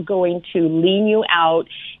not going to lean you out,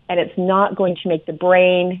 and it's not going to make the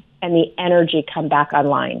brain and the energy come back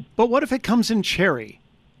online. But what if it comes in cherry?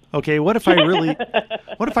 Okay, what if I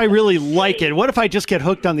really like it? What if I just get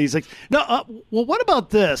hooked on these? Like, no, well, what about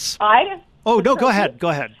this? Go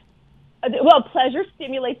ahead. Well, pleasure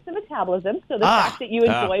stimulates the metabolism, so the fact that you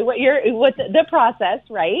enjoy what the process,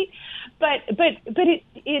 right? But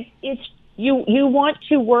it's you want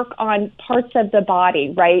to work on parts of the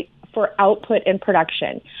body, right, for output and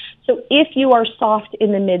production. So if you are soft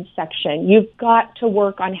in the midsection, you've got to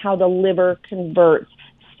work on how the liver converts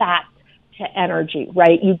fat to energy,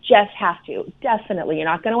 right? You just have to. Definitely. You're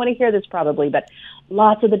not going to want to hear this probably, but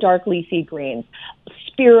lots of the dark leafy greens,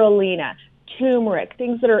 spirulina, turmeric,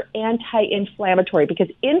 things that are anti-inflammatory, because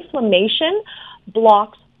inflammation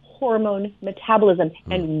blocks hormone metabolism,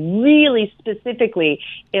 and really specifically,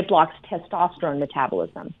 it blocks testosterone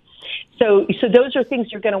metabolism. So those are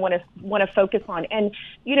things you're going to want to focus on. And,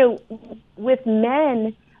 you know, with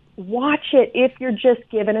men, watch it if you're just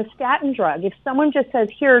given a statin drug. If someone just says,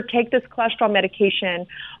 here, take this cholesterol medication,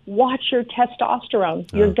 watch your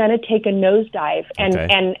testosterone. You're going to take a nosedive.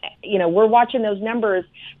 And, you know, we're watching those numbers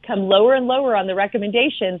come lower and lower on the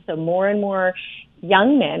recommendations. So more and more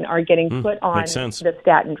young men are getting put on the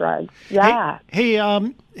statin drug. Yeah. Hey,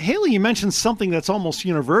 Haley, you mentioned something that's almost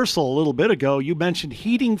universal a little bit ago. You mentioned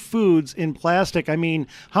heating foods in plastic. I mean,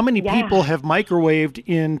 how many people have microwaved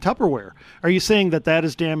in Tupperware? Are you saying that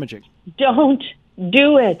is damaging? Don't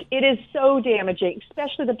do it. It is so damaging,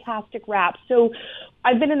 especially the plastic wrap. So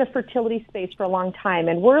I've been in the fertility space for a long time,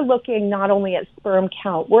 and we're looking not only at sperm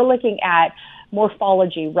count, we're looking at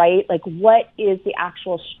morphology, right? Like, what is the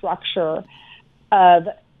actual structure of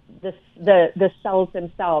the cells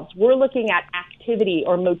themselves. We're looking at activity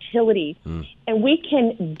or motility, and we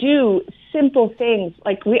can do simple things.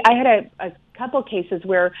 Like I had a couple cases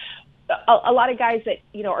where a lot of guys that,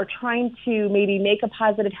 you know, are trying to maybe make a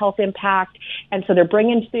positive health impact, and so they're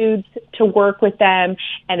bringing foods to work with them,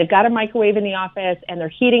 and they've got a microwave in the office, and they're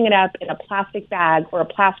heating it up in a plastic bag or a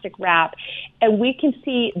plastic wrap, and we can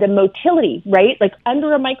see the motility, right? Like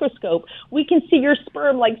under a microscope, we can see your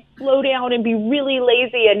sperm like slow down and be really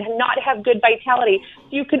lazy and not have good vitality.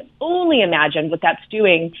 You can only imagine what that's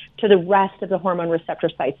doing to the rest of the hormone receptor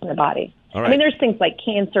sites in the body. All right. I mean, there's things like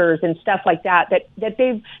cancers and stuff like that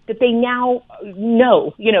they now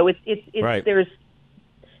know. You know, it's right. There's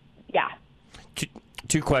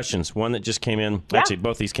Two questions. One that just came in. Actually,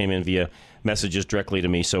 both these came in via messages directly to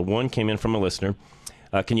me. So one came in from a listener.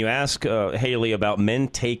 Can you ask Haley about men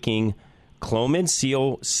taking Clomid,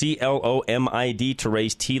 CLOMID, to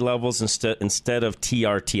raise T levels instead of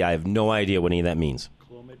TRT? I have no idea what any of that means.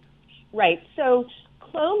 Right. So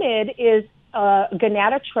Clomid is a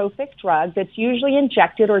gonadotrophic drug that's usually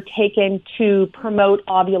injected or taken to promote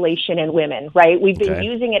ovulation in women, right? We've been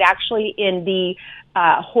using it actually in the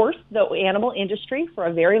the animal industry for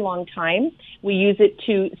a very long time. We use it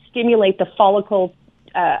to stimulate the follicle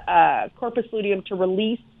corpus luteum to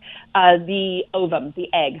release the ovum,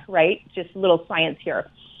 the egg, right? Just a little science here.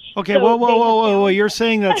 Okay, so whoa. You're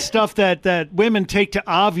saying that stuff that women take to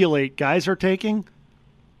ovulate, guys are taking?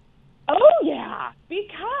 Oh, yeah,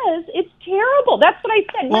 because it's terrible. That's what I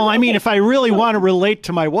said. Well, I mean, if I really want to relate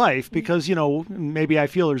to my wife, because, you know, maybe I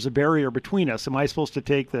feel there's a barrier between us, am I supposed to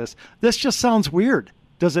take this? This just sounds weird.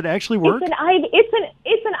 Does it actually work?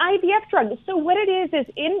 It's an IVF drug. So what it is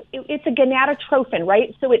it's a gonadotrophin,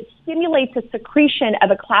 right? So it stimulates a secretion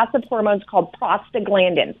of a class of hormones called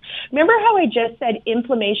prostaglandins. Remember how I just said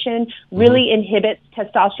inflammation really inhibits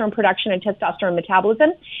testosterone production and testosterone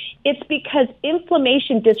metabolism? It's because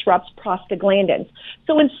inflammation disrupts prostaglandins.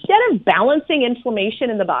 So instead of balancing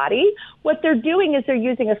inflammation in the body, what they're doing is they're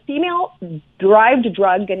using a female-derived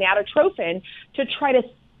drug, gonadotrophin, to try to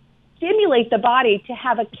stimulate the body to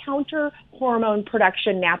have a counter hormone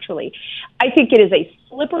production naturally. I think it is a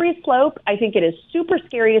slippery slope. I think it is super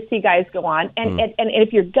scary to see guys go on. And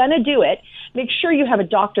if you're going to do it, make sure you have a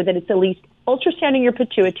doctor that is at least ultrasounding your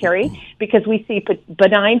pituitary, because we see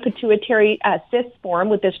benign pituitary cysts form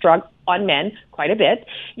with this drug on men quite a bit.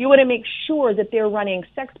 You want to make sure that they're running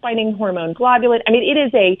sex-binding hormone globulin. I mean, it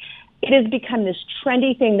has become this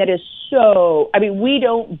trendy thing that is we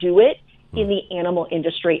don't do it in the animal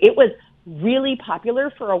industry. It was really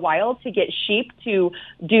popular for a while to get sheep to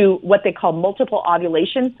do what they call multiple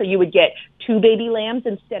ovulations. So you would get 2 baby lambs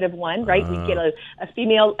instead of one, right? We'd get a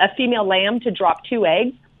female lamb to drop 2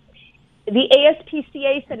 eggs. The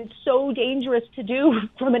ASPCA said it's so dangerous to do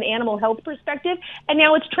from an animal health perspective, and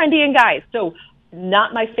now it's trendy in guys. So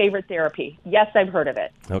not my favorite therapy. Yes, I've heard of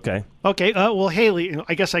it. Okay. Well, Haley,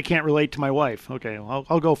 I guess I can't relate to my wife. Okay,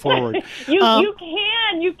 I'll go forward. You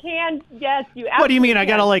can. Yes, you. What do you mean? I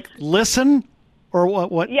gotta listen, or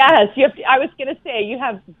what? Yes, you have to, I was going to say you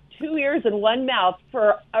have 2 ears and one mouth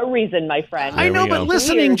for a reason, my friend. I know, but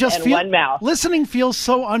listening just one mouth. Listening feels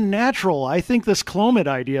so unnatural. I think this Clomid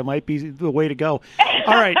idea might be the way to go.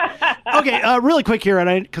 All right. Okay, really quick here,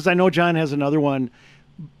 and because I know John has another one.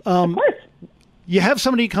 Of course. You have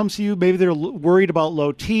somebody comes to you, maybe they're worried about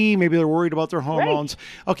low T, maybe they're worried about their hormones.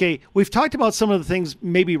 Right. Okay, we've talked about some of the things,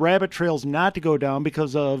 maybe rabbit trails not to go down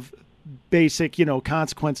because of basic,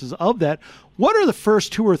 consequences of that. What are the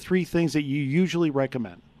first 2 or 3 things that you usually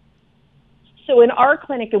recommend? So in our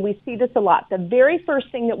clinic, and we see this a lot, the very first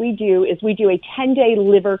thing that we do is we do a 10-day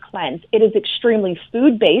liver cleanse. It is extremely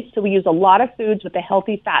food-based, so we use a lot of foods with the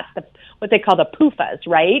healthy fats, what they call the PUFAs,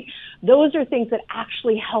 right? Those are things that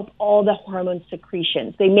actually help all the hormone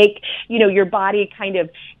secretions. They make, your body kind of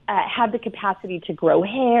have the capacity to grow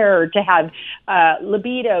hair, to have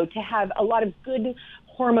libido, to have a lot of good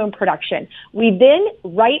hormone production. We then,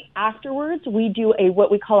 right afterwards, we do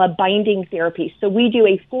what we call a binding therapy. So we do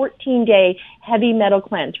a 14-day heavy metal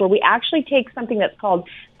cleanse where we actually take something that's called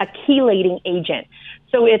a chelating agent.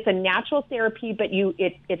 So it's a natural therapy, but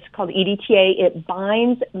it's called EDTA. It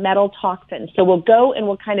binds metal toxins. So we'll go and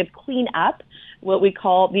we'll kind of clean up what we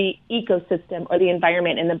call the ecosystem or the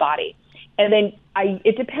environment in the body. And then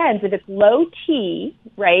it depends. If it's low T,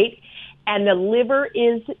 right, and the liver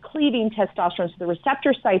is cleaving testosterone, so the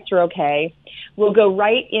receptor sites are okay, we'll go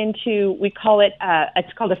right into, we call it,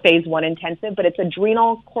 it's called a phase 1 intensive, but it's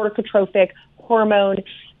adrenal corticotrophic hormone.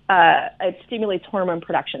 It stimulates hormone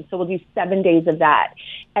production. So we'll do 7 days of that.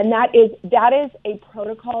 And that is a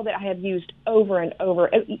protocol that I have used over and over.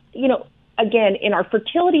 Again, in our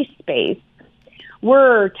fertility space,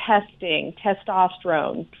 we're testing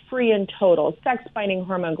testosterone, free and total, sex-binding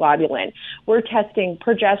hormone globulin. We're testing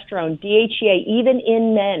progesterone, DHEA, even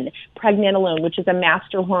in men, pregnenolone, which is a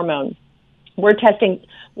master hormone. We're testing,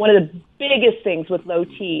 one of the biggest things with low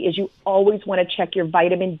T is you always want to check your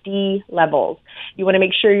vitamin D levels. You want to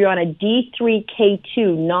make sure you're on a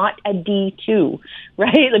D3K2, not a D2,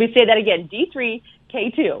 right? Let me say that again,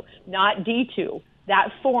 D3K2, not D2.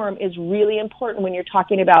 That form is really important when you're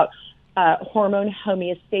talking about hormone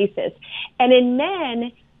homeostasis. And in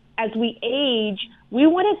men, as we age, we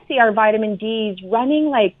want to see our vitamin Ds running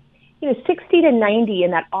like 60 to 90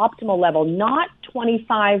 in that optimal level, not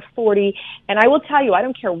 25, 40. And I will tell you, I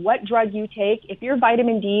don't care what drug you take, if your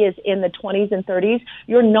vitamin D is in the 20s and 30s,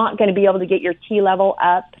 you're not going to be able to get your T level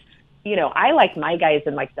up. I like my guys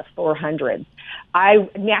in like the 400s.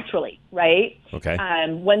 Naturally, right? Okay.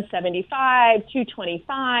 175,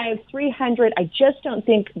 225, 300. I just don't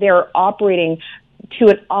think they're operating to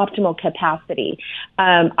an optimal capacity.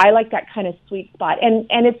 I like that kind of sweet spot. And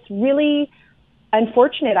it's really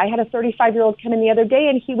unfortunate. I had a 35-year-old come in the other day,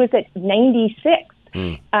 and he was at 96.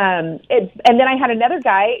 And then I had another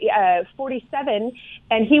guy, 47,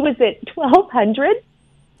 and he was at 1,200.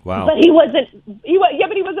 Wow. But he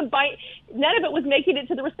wasn't buying, none of it was making it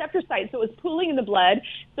to the receptor site, so it was pooling in the blood.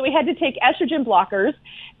 So we had to take estrogen blockers,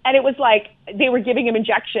 and it was like they were giving him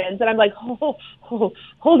injections, and I'm like, hold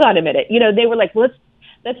on a minute. They were like, let's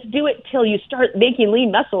do it till you start making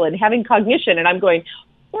lean muscle and having cognition. And I'm going,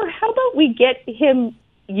 or how about we get him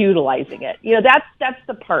utilizing it? That's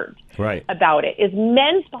the part about it, is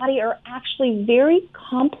men's body are actually very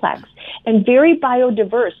complex and very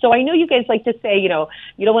biodiverse. So I know you guys like to say, you don't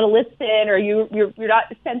want to listen or you're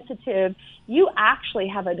not sensitive. You actually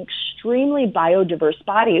have an extremely biodiverse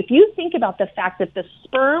body. If you think about the fact that the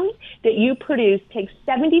sperm that you produce takes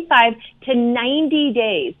 75 to 90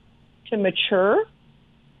 days to mature,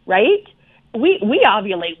 right? We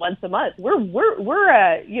ovulate once a month. We're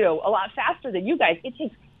a lot faster than you guys. It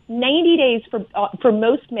takes 90 days for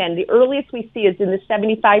most men. The earliest we see is in the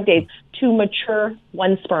 75 days to mature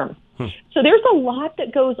one sperm. So there's a lot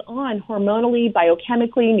that goes on hormonally,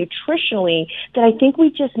 biochemically, nutritionally that I think we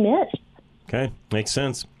just missed. Okay, makes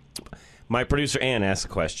sense. My producer Ann asked a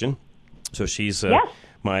question, so she's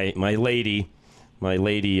my lady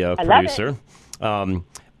producer.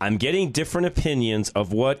 I'm getting different opinions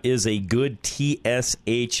of what is a good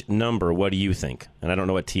TSH number. What do you think? And I don't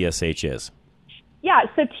know what TSH is. Yeah,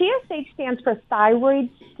 so TSH stands for thyroid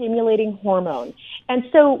stimulating hormone. And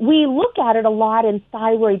so we look at it a lot in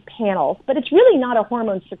thyroid panels, but it's really not a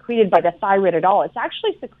hormone secreted by the thyroid at all. It's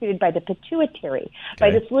actually secreted by the pituitary,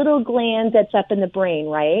 by this little gland that's up in the brain,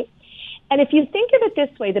 right? And if you think of it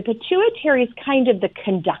this way, the pituitary is kind of the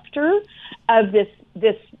conductor of this,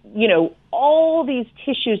 all these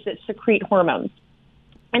tissues that secrete hormones.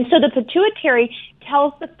 And so the pituitary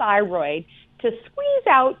tells the thyroid to squeeze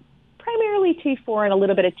out primarily T4 and a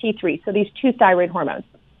little bit of T3, so these two thyroid hormones.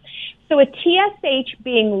 So a TSH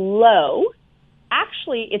being low,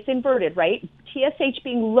 actually it's inverted, right? TSH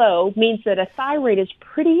being low means that a thyroid is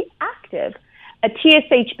pretty active. A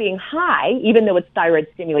TSH being high, even though it's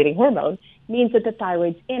thyroid-stimulating hormone, means that the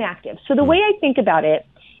thyroid's inactive. So the way I think about it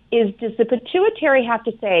is, does the pituitary have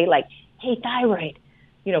to say, like, hey, thyroid,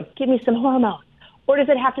 give me some hormones? Or does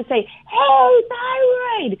it have to say, hey,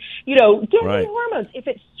 thyroid, give me hormones? If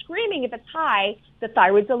it's screaming, if it's high, the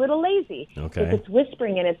thyroid's a little lazy. Okay. If it's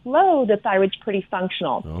whispering and it's low, the thyroid's pretty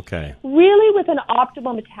functional. Okay. Really, with an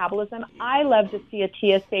optimal metabolism, I love to see a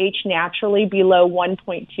TSH naturally below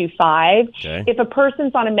 1.25. Okay. If a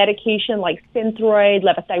person's on a medication like Synthroid,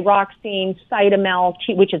 levothyroxine, Cytomel,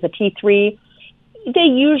 which is a T3, they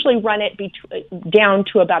usually run it down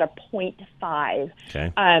to about a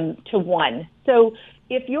 0.5 to 1. So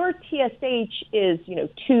if your TSH is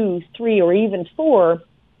 2, 3, or even 4,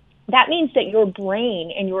 that means that your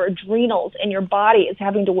brain and your adrenals and your body is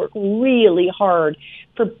having to work really hard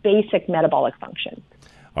for basic metabolic function.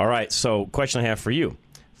 All right. So question I have for you.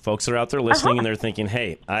 Folks are out there listening and they're thinking,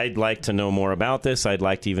 hey, I'd like to know more about this. I'd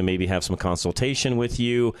like to even maybe have some consultation with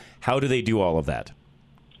you. How do they do all of that?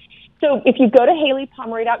 So if you go to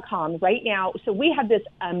HaleyPomeroy.com right now, so we have this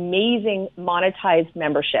amazing monetized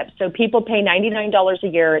membership. So people pay $99 a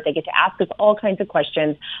year. They get to ask us all kinds of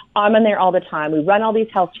questions. I'm in there all the time. We run all these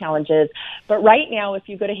health challenges. But right now, if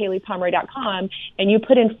you go to HaleyPomeroy.com and you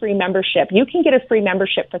put in free membership, you can get a free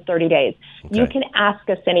membership for 30 days. Okay. You can ask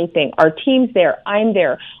us anything. Our team's there. I'm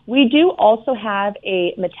there. We do also have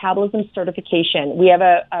a metabolism certification. We have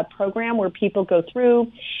a program where people go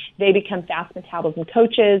through. They become fast metabolism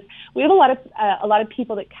coaches. We have a lot of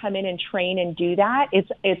people that come in and train and do that.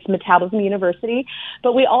 It's Metabolism University,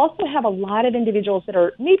 but we also have a lot of individuals that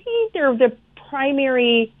are maybe they're the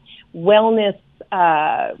primary wellness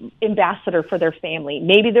ambassador for their family.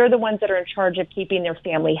 Maybe they're the ones that are in charge of keeping their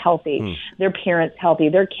family healthy, their parents healthy,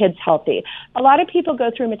 their kids healthy. A lot of people go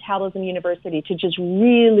through Metabolism University to just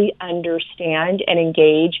really understand and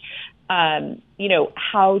engage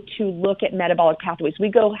how to look at metabolic pathways. We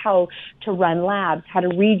go how to run labs, how to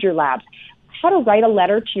read your labs, how to write a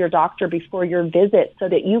letter to your doctor before your visit so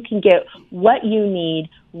that you can get what you need,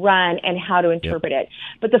 run, and how to interpret it.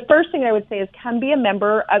 But the first thing I would say is come be a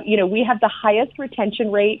member. We have the highest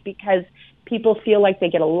retention rate because people feel like they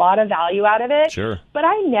get a lot of value out of it. Sure. But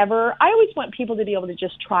I always want people to be able to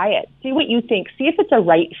just try it, see what you think, see if it's a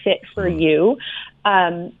right fit for you.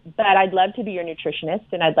 But I'd love to be your nutritionist,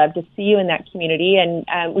 and I'd love to see you in that community. And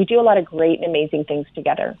we do a lot of great and amazing things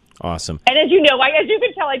together. Awesome. And as you know, as you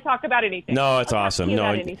can tell, I talk about anything. No, it's awesome.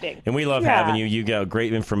 And we love having you. You got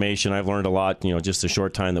great information. I've learned a lot, just a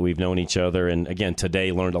short time that we've known each other. And again,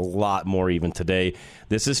 today, learned a lot more even today.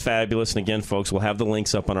 This is fabulous. And again, folks, we'll have the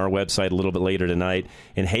links up on our website a little bit later tonight.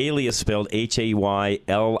 And Haley is spelled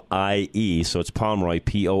Haylie. So it's Pomeroy,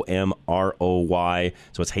 Pomroy.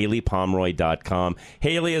 So it's HaleyPomeroy.com.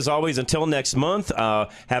 Haley, as always, until next month,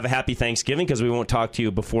 have a happy Thanksgiving because we won't talk to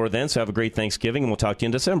you before then. So have a great Thanksgiving, and we'll talk to you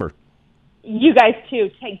in December. You guys, too.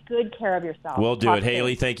 Take good care of yourself. We'll do it.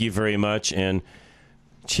 Haley, thank you very much. And,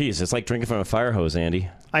 geez, it's like drinking from a fire hose, Andy.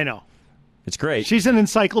 I know. It's great. She's an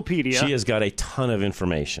encyclopedia. She has got a ton of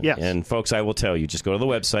information. Yes. And, folks, I will tell you, just go to the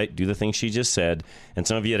website, do the things she just said. And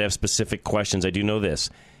some of you that have specific questions, I do know this.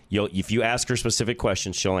 If you ask her specific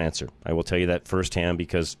questions, she'll answer. I will tell you that firsthand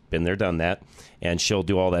because been there, done that. And she'll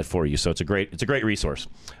do all that for you. So it's a great resource.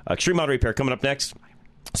 Extreme Auto Repair coming up next.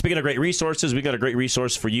 Speaking of great resources, we've got a great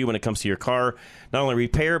resource for you when it comes to your car. Not only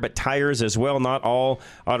repair, but tires as well. Not all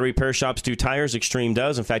auto repair shops do tires. Extreme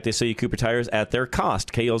does. In fact, they sell you Cooper tires at their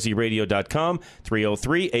cost. KLZradio.com,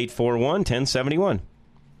 303-841-1071.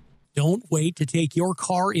 Don't wait to take your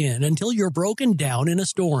car in until you're broken down in a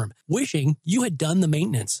storm, wishing you had done the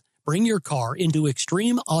maintenance. Bring your car into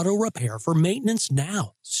Extreme Auto Repair for maintenance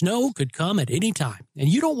now. Snow could come at any time, and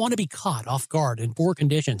you don't want to be caught off guard in poor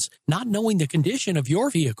conditions, not knowing the condition of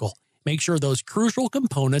your vehicle. Make sure those crucial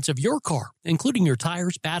components of your car, including your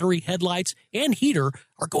tires, battery, headlights, and heater,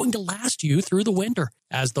 are going to last you through the winter.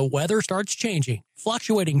 As the weather starts changing,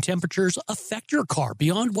 fluctuating temperatures affect your car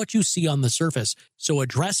beyond what you see on the surface. So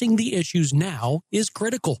addressing the issues now is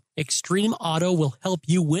critical. Extreme Auto will help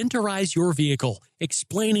you winterize your vehicle,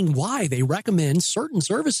 explaining why they recommend certain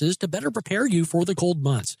services to better prepare you for the cold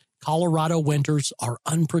months. Colorado winters are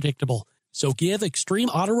unpredictable. So give Extreme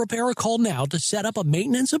Auto Repair a call now to set up a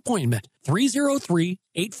maintenance appointment.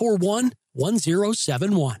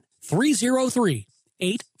 303-841-1071.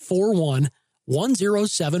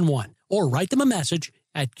 303-841-1071. Or write them a message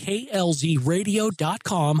at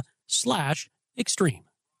klzradio.com/extreme.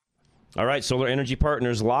 All right, Solar Energy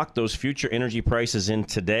Partners, lock those future energy prices in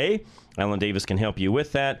today. Alan Davis can help you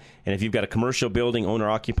with that. And if you've got a commercial building,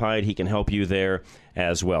 owner-occupied, he can help you there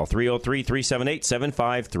as well.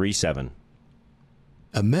 303-378-7537.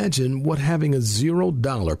 Imagine what having a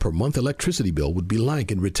 $0 per month electricity bill would be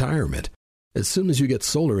like in retirement. As soon as you get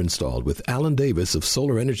solar installed with Alan Davis of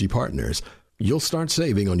Solar Energy Partners, you'll start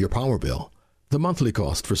saving on your power bill. The monthly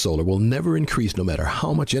cost for solar will never increase no matter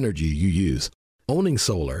how much energy you use. Owning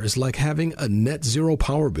solar is like having a net zero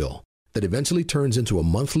power bill that eventually turns into a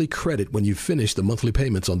monthly credit when you finish the monthly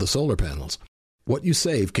payments on the solar panels. What you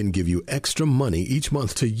save can give you extra money each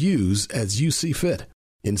month to use as you see fit.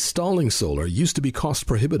 Installing solar used to be cost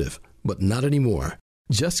prohibitive, but not anymore.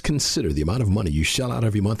 Just consider the amount of money you shell out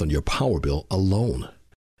every month on your power bill alone.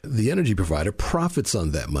 The energy provider profits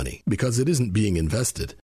on that money because it isn't being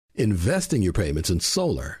invested. Investing your payments in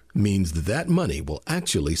solar means that money will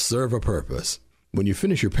actually serve a purpose. When you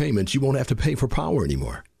finish your payments, you won't have to pay for power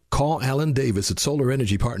anymore. Call Alan Davis at Solar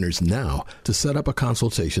Energy Partners now to set up a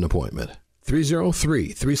consultation appointment.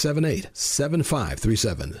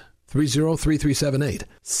 303-378-7537.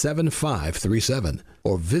 303-378-7537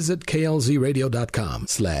 or visit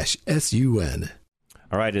klzradio.com/SUN.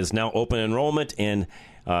 All right, it is now open enrollment, and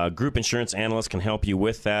group insurance analysts can help you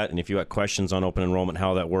with that. And if you have questions on open enrollment,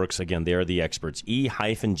 how that works, again, they're the experts.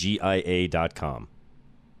 e-gia.com.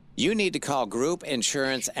 You need to call Group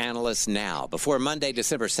Insurance Analysts now before Monday,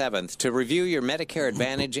 December 7th to review your Medicare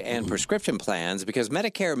Advantage and prescription plans because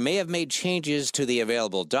Medicare may have made changes to the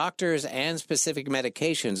available doctors and specific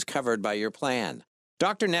medications covered by your plan.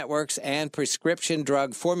 Doctor networks and prescription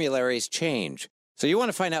drug formularies change. So you want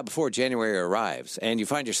to find out before January arrives and you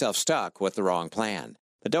find yourself stuck with the wrong plan.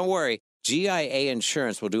 But don't worry, GIA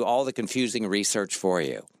Insurance will do all the confusing research for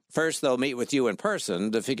you. First, they'll meet with you in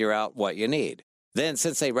person to figure out what you need. Then,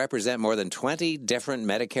 since they represent more than 20 different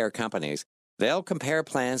Medicare companies, they'll compare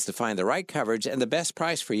plans to find the right coverage and the best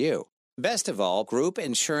price for you. Best of all, Group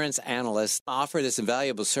Insurance Analysts offer this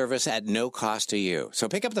invaluable service at no cost to you. So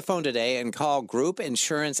pick up the phone today and call Group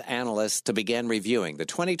Insurance Analysts to begin reviewing the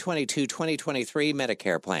 2022-2023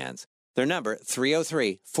 Medicare plans. Their number,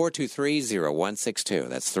 303-423-0162.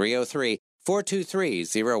 That's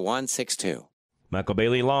 303-423-0162. Michael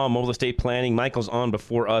Bailey, Law, Mobile Estate Planning. Michael's on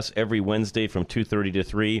before us every Wednesday from 2:30 to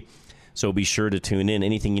 3, so be sure to tune in.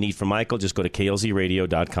 Anything you need from Michael, just go to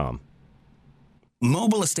klzradio.com.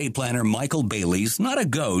 Mobile estate planner Michael Bailey's not a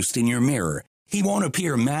ghost in your mirror. He won't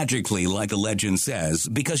appear magically like the legend says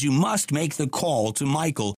because you must make the call to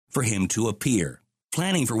Michael for him to appear.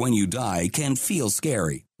 Planning for when you die can feel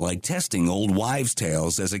scary, like testing old wives'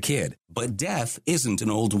 tales as a kid. But death isn't an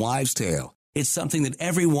old wives' tale. It's something that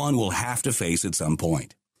everyone will have to face at some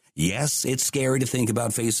point. Yes, it's scary to think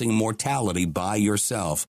about facing mortality by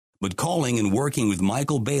yourself, but calling and working with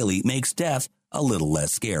Michael Bailey makes death a little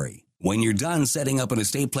less scary. When you're done setting up an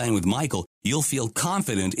estate plan with Michael, you'll feel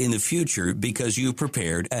confident in the future because you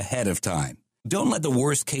prepared ahead of time. Don't let the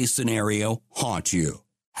worst-case scenario haunt you.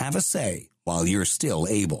 Have a say while you're still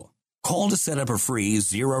able. Call to set up a free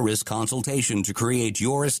zero-risk consultation to create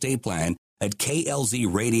your estate plan at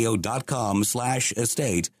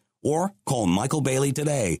klzradio.com/estate or call Michael Bailey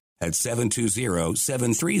today at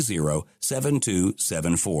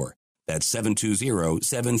 720-730-7274. That's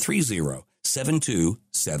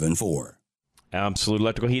 720-730-7274. Absolute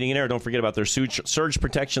Electrical Heating and Air. Don't forget about their surge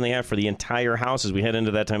protection they have for the entire house as we head into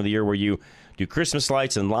that time of the year where you do Christmas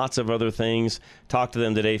lights and lots of other things. Talk to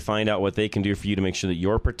them today. Find out what they can do for you to make sure that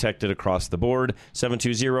you're protected across the board.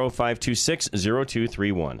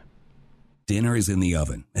 720-526-0231. Dinner is in the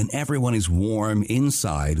oven, and everyone is warm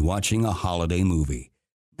inside watching a holiday movie.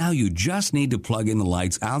 Now you just need to plug in the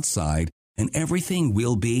lights outside, and everything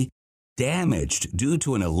will be damaged due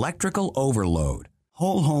to an electrical overload.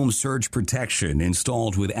 Whole home surge protection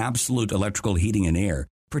installed with Absolute Electrical Heating and Air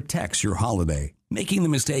protects your holiday. Making the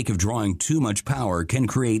mistake of drawing too much power can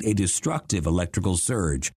create a destructive electrical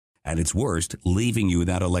surge. At its worst, leaving you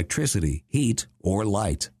without electricity, heat, or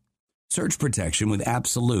light. Surge protection with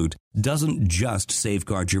Absolute doesn't just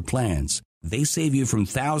safeguard your plans. They save you from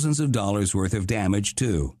thousands of dollars worth of damage,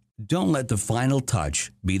 too. Don't let the final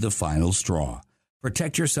touch be the final straw.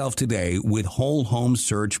 Protect yourself today with whole home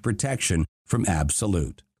surge protection from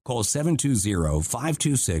Absolute. Call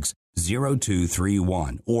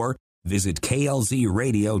 720-526-0231 or visit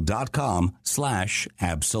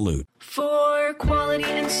klzradio.com/absolute. For quality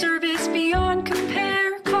and service beyond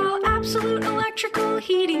compare, call Absolute Electrical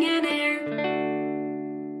Heating and Air.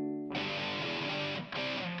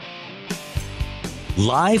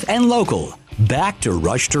 Live and local. Back to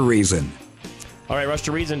Rush to Reason. All right, Rush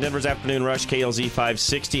to Reason, Denver's Afternoon Rush, KLZ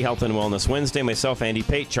 560, Health and Wellness Wednesday. Myself, Andy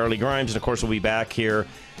Pate, Charlie Grimes, and of course we'll be back here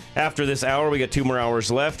after this hour. We got 2 more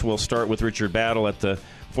hours left. We'll start with Richard Battle at the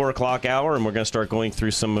 4 o'clock hour, and we're going to start going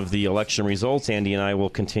through some of the election results. Andy and I will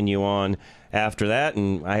continue on after that,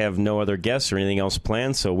 and I have no other guests or anything else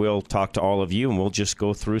planned, so we'll talk to all of you, and we'll just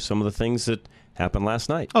go through some of the things that happened last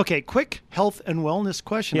night. Okay, quick health and wellness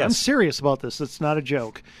question. Yes. I'm serious about this. It's not a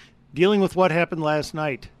joke. Dealing with what happened last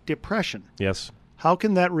night, depression. Yes. How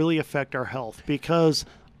can that really affect our health? Because,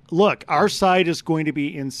 look, our side is going to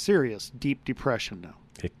be in serious, deep depression now.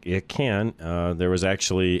 It can. There was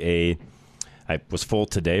actually I was full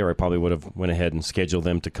today, or I probably would have went ahead and scheduled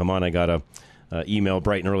them to come on. I got a email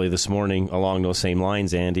bright and early this morning along those same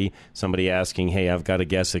lines, Andy. Somebody asking, hey, I've got a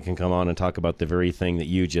guest that can come on and talk about the very thing that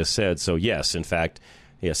you just said. So, yes, in fact,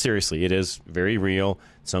 yeah, seriously, it is very real.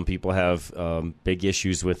 Some people have big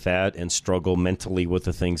issues with that and struggle mentally with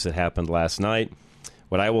the things that happened last night.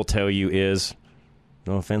 What I will tell you is,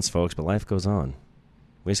 no offense, folks, but life goes on.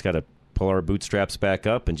 We just got to pull our bootstraps back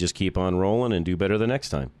up and just keep on rolling and do better the next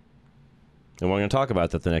time. And we're going to talk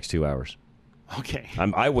about that the next 2 hours. Okay.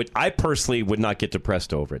 I personally would not get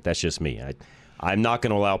depressed over it. That's just me. I'm not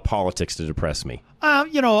going to allow politics to depress me.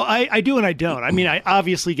 I do and I don't. I mean, I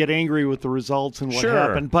obviously get angry with the results and what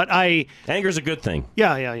happened, but anger's a good thing.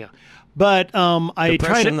 Yeah. But I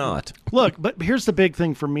try to not. Look, but here's the big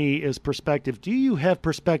thing for me is perspective. Do you have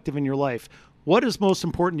perspective in your life? What is most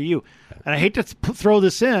important to you? And I hate to throw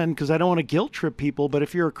this in because I don't want to guilt trip people, but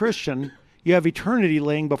if you're a Christian, you have eternity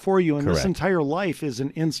laying before you, and this entire life is an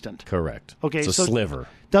instant. Correct. Okay, it's a sliver.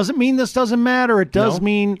 Doesn't mean this doesn't matter. It does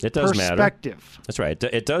mean it does perspective. Matter. That's right.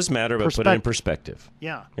 It does matter, but put it in perspective.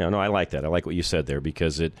 Yeah. No, I like that. I like what you said there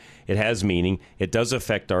because it has meaning. It does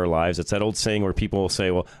affect our lives. It's that old saying where people will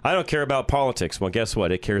say, well, I don't care about politics. Well, guess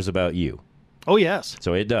what? It cares about you. Oh, yes.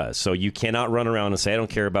 So it does. So you cannot run around and say, I don't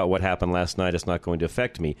care about what happened last night. It's not going to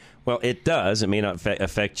affect me. Well, it does. It may not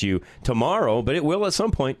affect you tomorrow, but it will at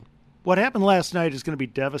some point. What happened last night is going to be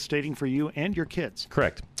devastating for you and your kids.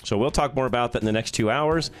 Correct. So we'll talk more about that in the next 2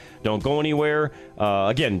 hours. Don't go anywhere.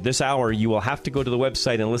 Again, this hour you will have to go to the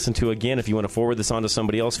website and listen to again. If you want to forward this on to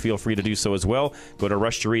somebody else, feel free to do so as well. Go to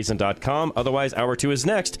rushtoreason.com. Otherwise, hour 2 is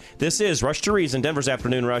next. This is Rush to Reason, Denver's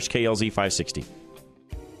Afternoon Rush, KLZ 560.